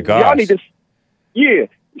 Oh, my gosh. Y'all need to,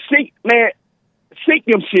 seek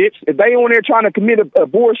them shits. If they on there trying to commit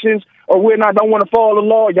abortions or whatnot, don't want to follow the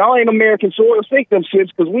law, y'all ain't American soil. Seek them shits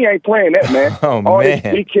because we ain't playing that, man.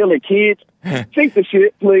 Man. Killing kids. Seek the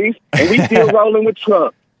shit, please. And we still rolling with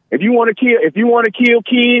Trump. If you want to kill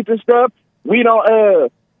kids and stuff, we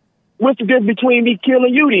don't. What's the difference between me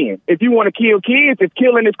killing you then? If you want to kill kids, if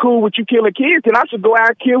killing is cool with you killing kids, then I should go out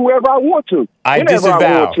and kill whoever I want to. I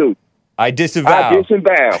disavow too,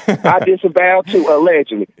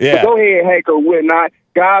 allegedly. Yeah. But go ahead, Hank, or whatnot.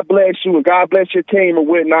 God bless you, and God bless your team, and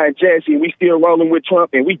whatnot, and Jesse. We still rolling with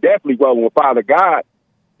Trump, and we definitely rolling with Father God.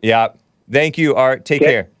 Yeah. Thank you, Art. Take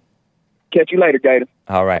care. Catch you later, Gator.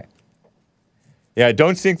 All right. Yeah,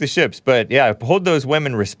 don't sink the ships, but yeah, hold those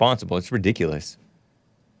women responsible. It's ridiculous.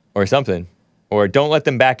 Or something. Or don't let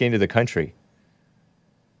them back into the country.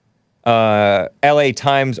 LA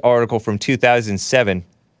Times article from 2007.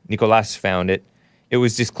 Nicolas found it. It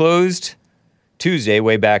was disclosed Tuesday,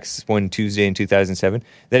 way back one Tuesday in 2007,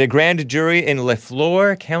 that a grand jury in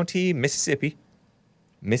Leflore County, Mississippi,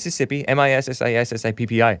 Mississippi,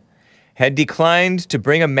 had declined to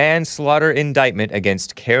bring a manslaughter indictment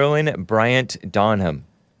against Carolyn Bryant Donham.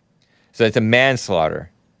 So it's a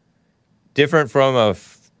manslaughter. Different from a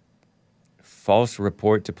false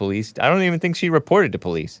report to police. I don't even think she reported to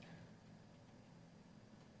police.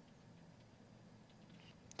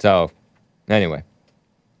 So, anyway.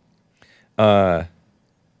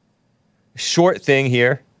 Short thing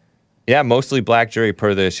here. Yeah, mostly black jury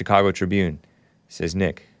per the Chicago Tribune, says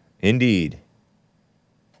Nick. Indeed.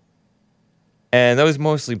 And those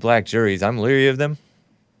mostly black juries, I'm leery of them.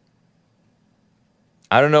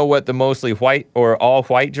 I don't know what the mostly white or all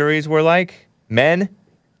white juries were like. Men.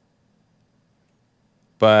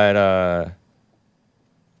 But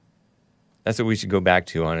that's what we should go back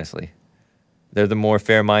to, honestly. They're the more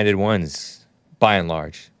fair-minded ones, by and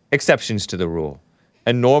large. Exceptions to the rule.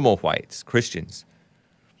 And normal whites, Christians.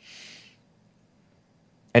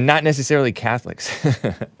 And not necessarily Catholics.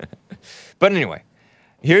 But anyway,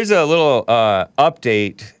 here's a little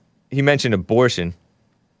update. He mentioned abortion.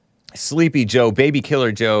 Sleepy Joe, Baby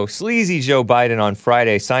Killer Joe, Sleazy Joe Biden on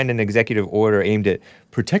Friday signed an executive order aimed at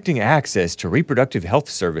protecting access to reproductive health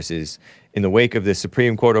services in the wake of the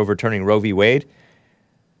Supreme Court overturning Roe v. Wade.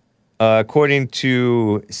 According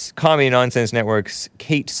to Commie Nonsense Network's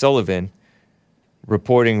Kate Sullivan,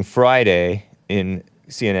 reporting Friday in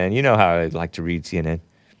CNN. You know how I like to read CNN.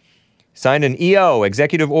 Signed an EO,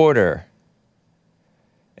 executive order.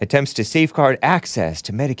 Attempts to safeguard access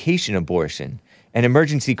to medication abortion and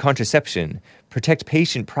emergency contraception, protect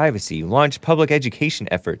patient privacy, launch public education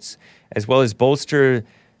efforts, as well as bolster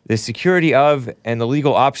the security of and the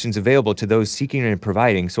legal options available to those seeking and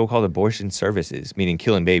providing so-called abortion services, meaning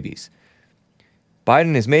killing babies.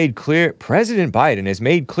 President Biden has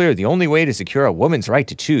made clear the only way to secure a woman's right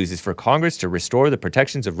to choose is for Congress to restore the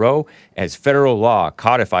protections of Roe as federal law,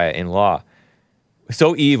 codify it in law.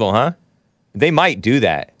 So evil, huh? They might do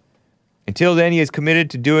that. Until then, he is committed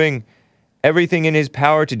to doing everything in his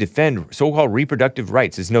power to defend so-called reproductive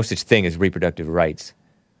rights. There's no such thing as reproductive rights.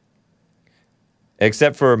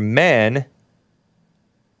 Except for men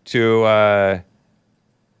to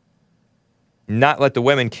not let the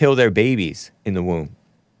women kill their babies in the womb.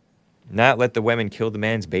 Not let the women kill the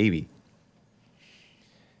man's baby.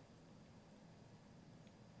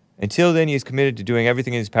 Until then, he is committed to doing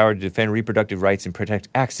everything in his power to defend reproductive rights and protect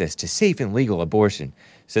access to safe and legal abortion,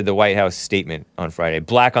 said the White House statement on Friday.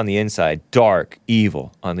 Black on the inside, dark,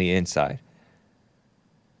 evil on the inside.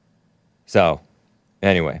 So,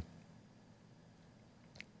 anyway.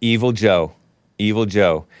 Evil Joe. Evil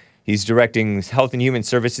Joe. He's directing Health and Human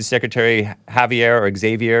Services Secretary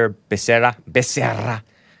Xavier Becerra,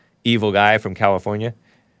 evil guy from California.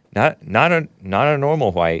 Not a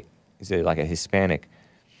normal white. He's like a Hispanic.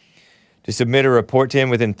 To submit a report to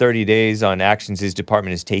him within 30 days on actions his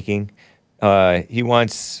department is taking. He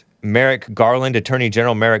wants Attorney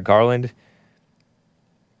General Merrick Garland,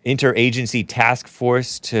 interagency task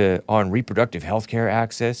force on reproductive health care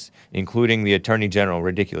access, including the Attorney General,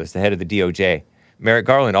 ridiculous, the head of the DOJ. Merrick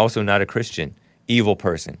Garland, also not a Christian, evil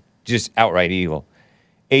person, just outright evil.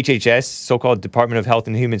 HHS, so-called Department of Health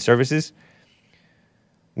and Human Services,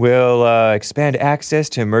 will expand access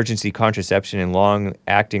to emergency contraception and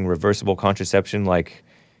long-acting reversible contraception like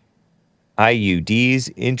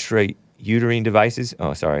IUDs, intrauterine devices.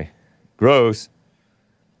 Oh, sorry. Gross.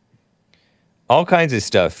 All kinds of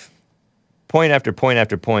stuff. Point after point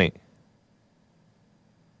after point.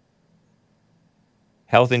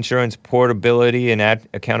 Health Insurance Portability and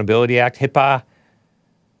Accountability Act, HIPAA.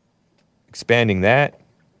 Expanding that.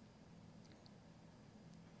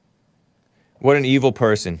 What an evil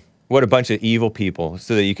person. What a bunch of evil people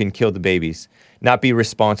so that you can kill the babies. Not be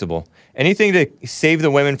responsible. Anything to save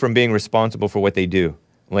the women from being responsible for what they do.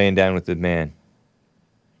 Laying down with the man.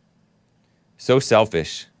 So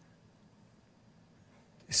selfish.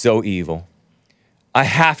 So evil. I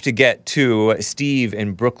have to get to Steve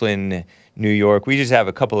in Brooklyn, New York. We just have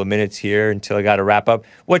a couple of minutes here until I got to wrap up.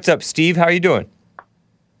 What's up, Steve? How are you doing?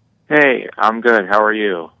 Hey, I'm good. How are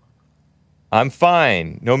you? I'm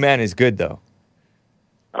fine. No man is good, though.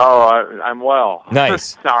 Oh, I'm well.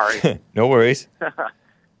 Nice. Sorry. No worries.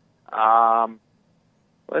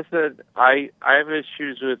 Listen, I have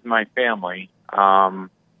issues with my family.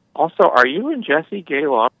 Also, are you and Jesse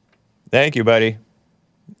Gaylord? Thank you, buddy.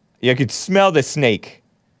 You could smell the snake.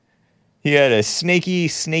 He had a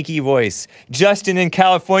snaky voice. Justin in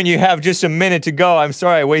California, you have just a minute to go. I'm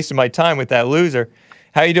sorry I wasted my time with that loser.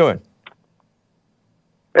 How you doing?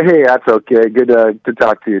 Hey, that's okay. Good to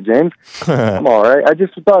talk to you, James. I'm all right. I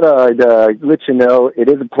just thought I'd let you know it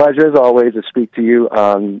is a pleasure, as always, to speak to you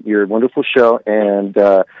on your wonderful show. And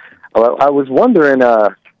I was wondering,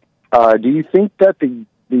 do you think that the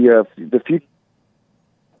future...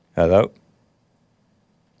 Hello?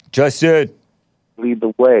 Justin. Lead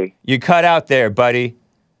the way. You cut out there, buddy.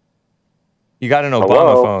 You got an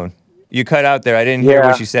Obama phone. You cut out there. I didn't hear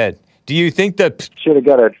what you said. Do you think that... Should have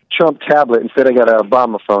got a Trump tablet instead of got an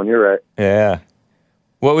Obama phone. You're right. Yeah.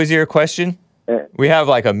 What was your question? We have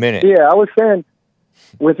like a minute. Yeah, I was saying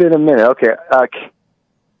within a minute. Okay.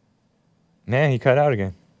 Man, he cut out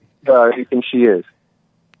again. You think she is?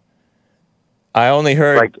 I only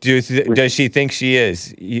heard, does she think she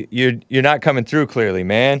is? You're not coming through clearly,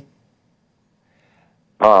 man.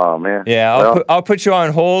 Oh, man. Yeah, I'll put you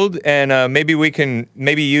on hold, and maybe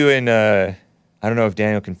you and, I don't know if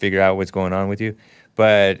Daniel can figure out what's going on with you,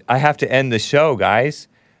 but I have to end the show, guys.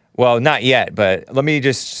 Well, not yet, but let me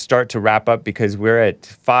just start to wrap up because we're at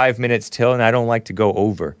 5 minutes till, and I don't like to go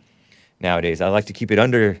over nowadays. I like to keep it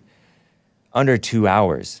under 2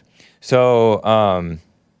 hours. So,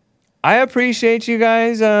 I appreciate you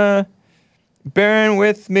guys bearing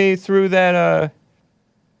with me through that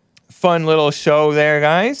fun little show there,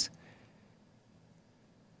 guys.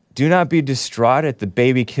 Do not be distraught at the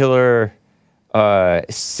baby killer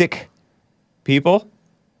sick people,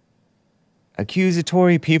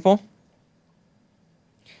 accusatory people.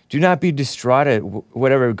 Do not be distraught at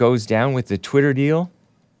whatever goes down with the Twitter deal.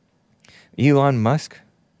 Elon Musk.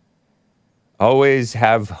 Always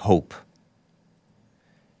have hope.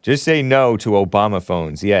 Just say no to Obama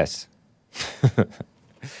phones. Yes.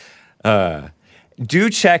 Do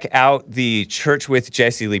check out the Church with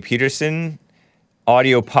Jesse Lee Peterson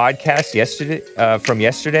audio podcast from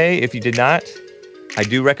yesterday. If you did not, I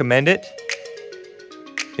do recommend it.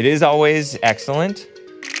 It is always excellent.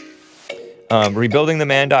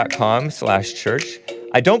 Rebuildingtheman.com/church.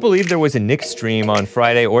 I don't believe there was a Nick stream on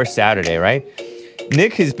Friday or Saturday, right?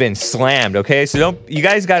 Nick has been slammed, okay? So you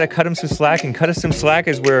guys got to cut him some slack, and cut us some slack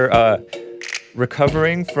as we're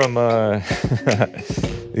recovering from the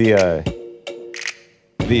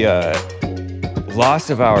loss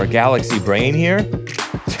of our galaxy brain here.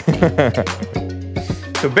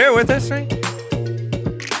 So bear with us, right?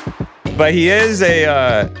 But he is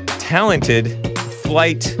a talented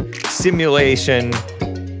flight simulation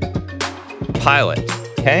pilot,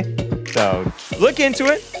 okay? So look into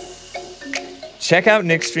it. Check out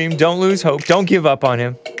Nick's stream. Don't lose hope. Don't give up on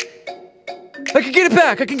him. I can get it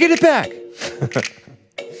back. I can get it back.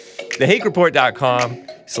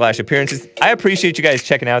 TheHakeReport.com/appearances. I appreciate you guys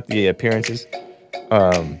checking out the appearances.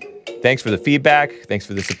 Thanks for the feedback. Thanks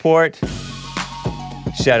for the support.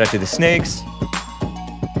 Shout out to the snakes.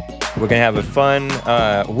 We're going to have a fun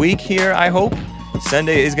week here, I hope.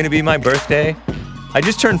 Sunday is going to be my birthday. I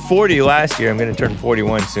just turned 40 last year. I'm going to turn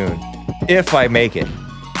 41 soon. If I make it.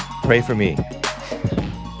 Pray for me.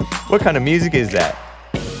 What kind of music is that?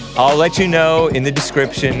 I'll let you know in the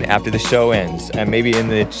description after the show ends. And maybe in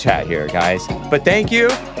the chat here, guys. But thank you.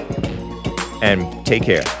 And take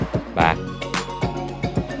care. Bye.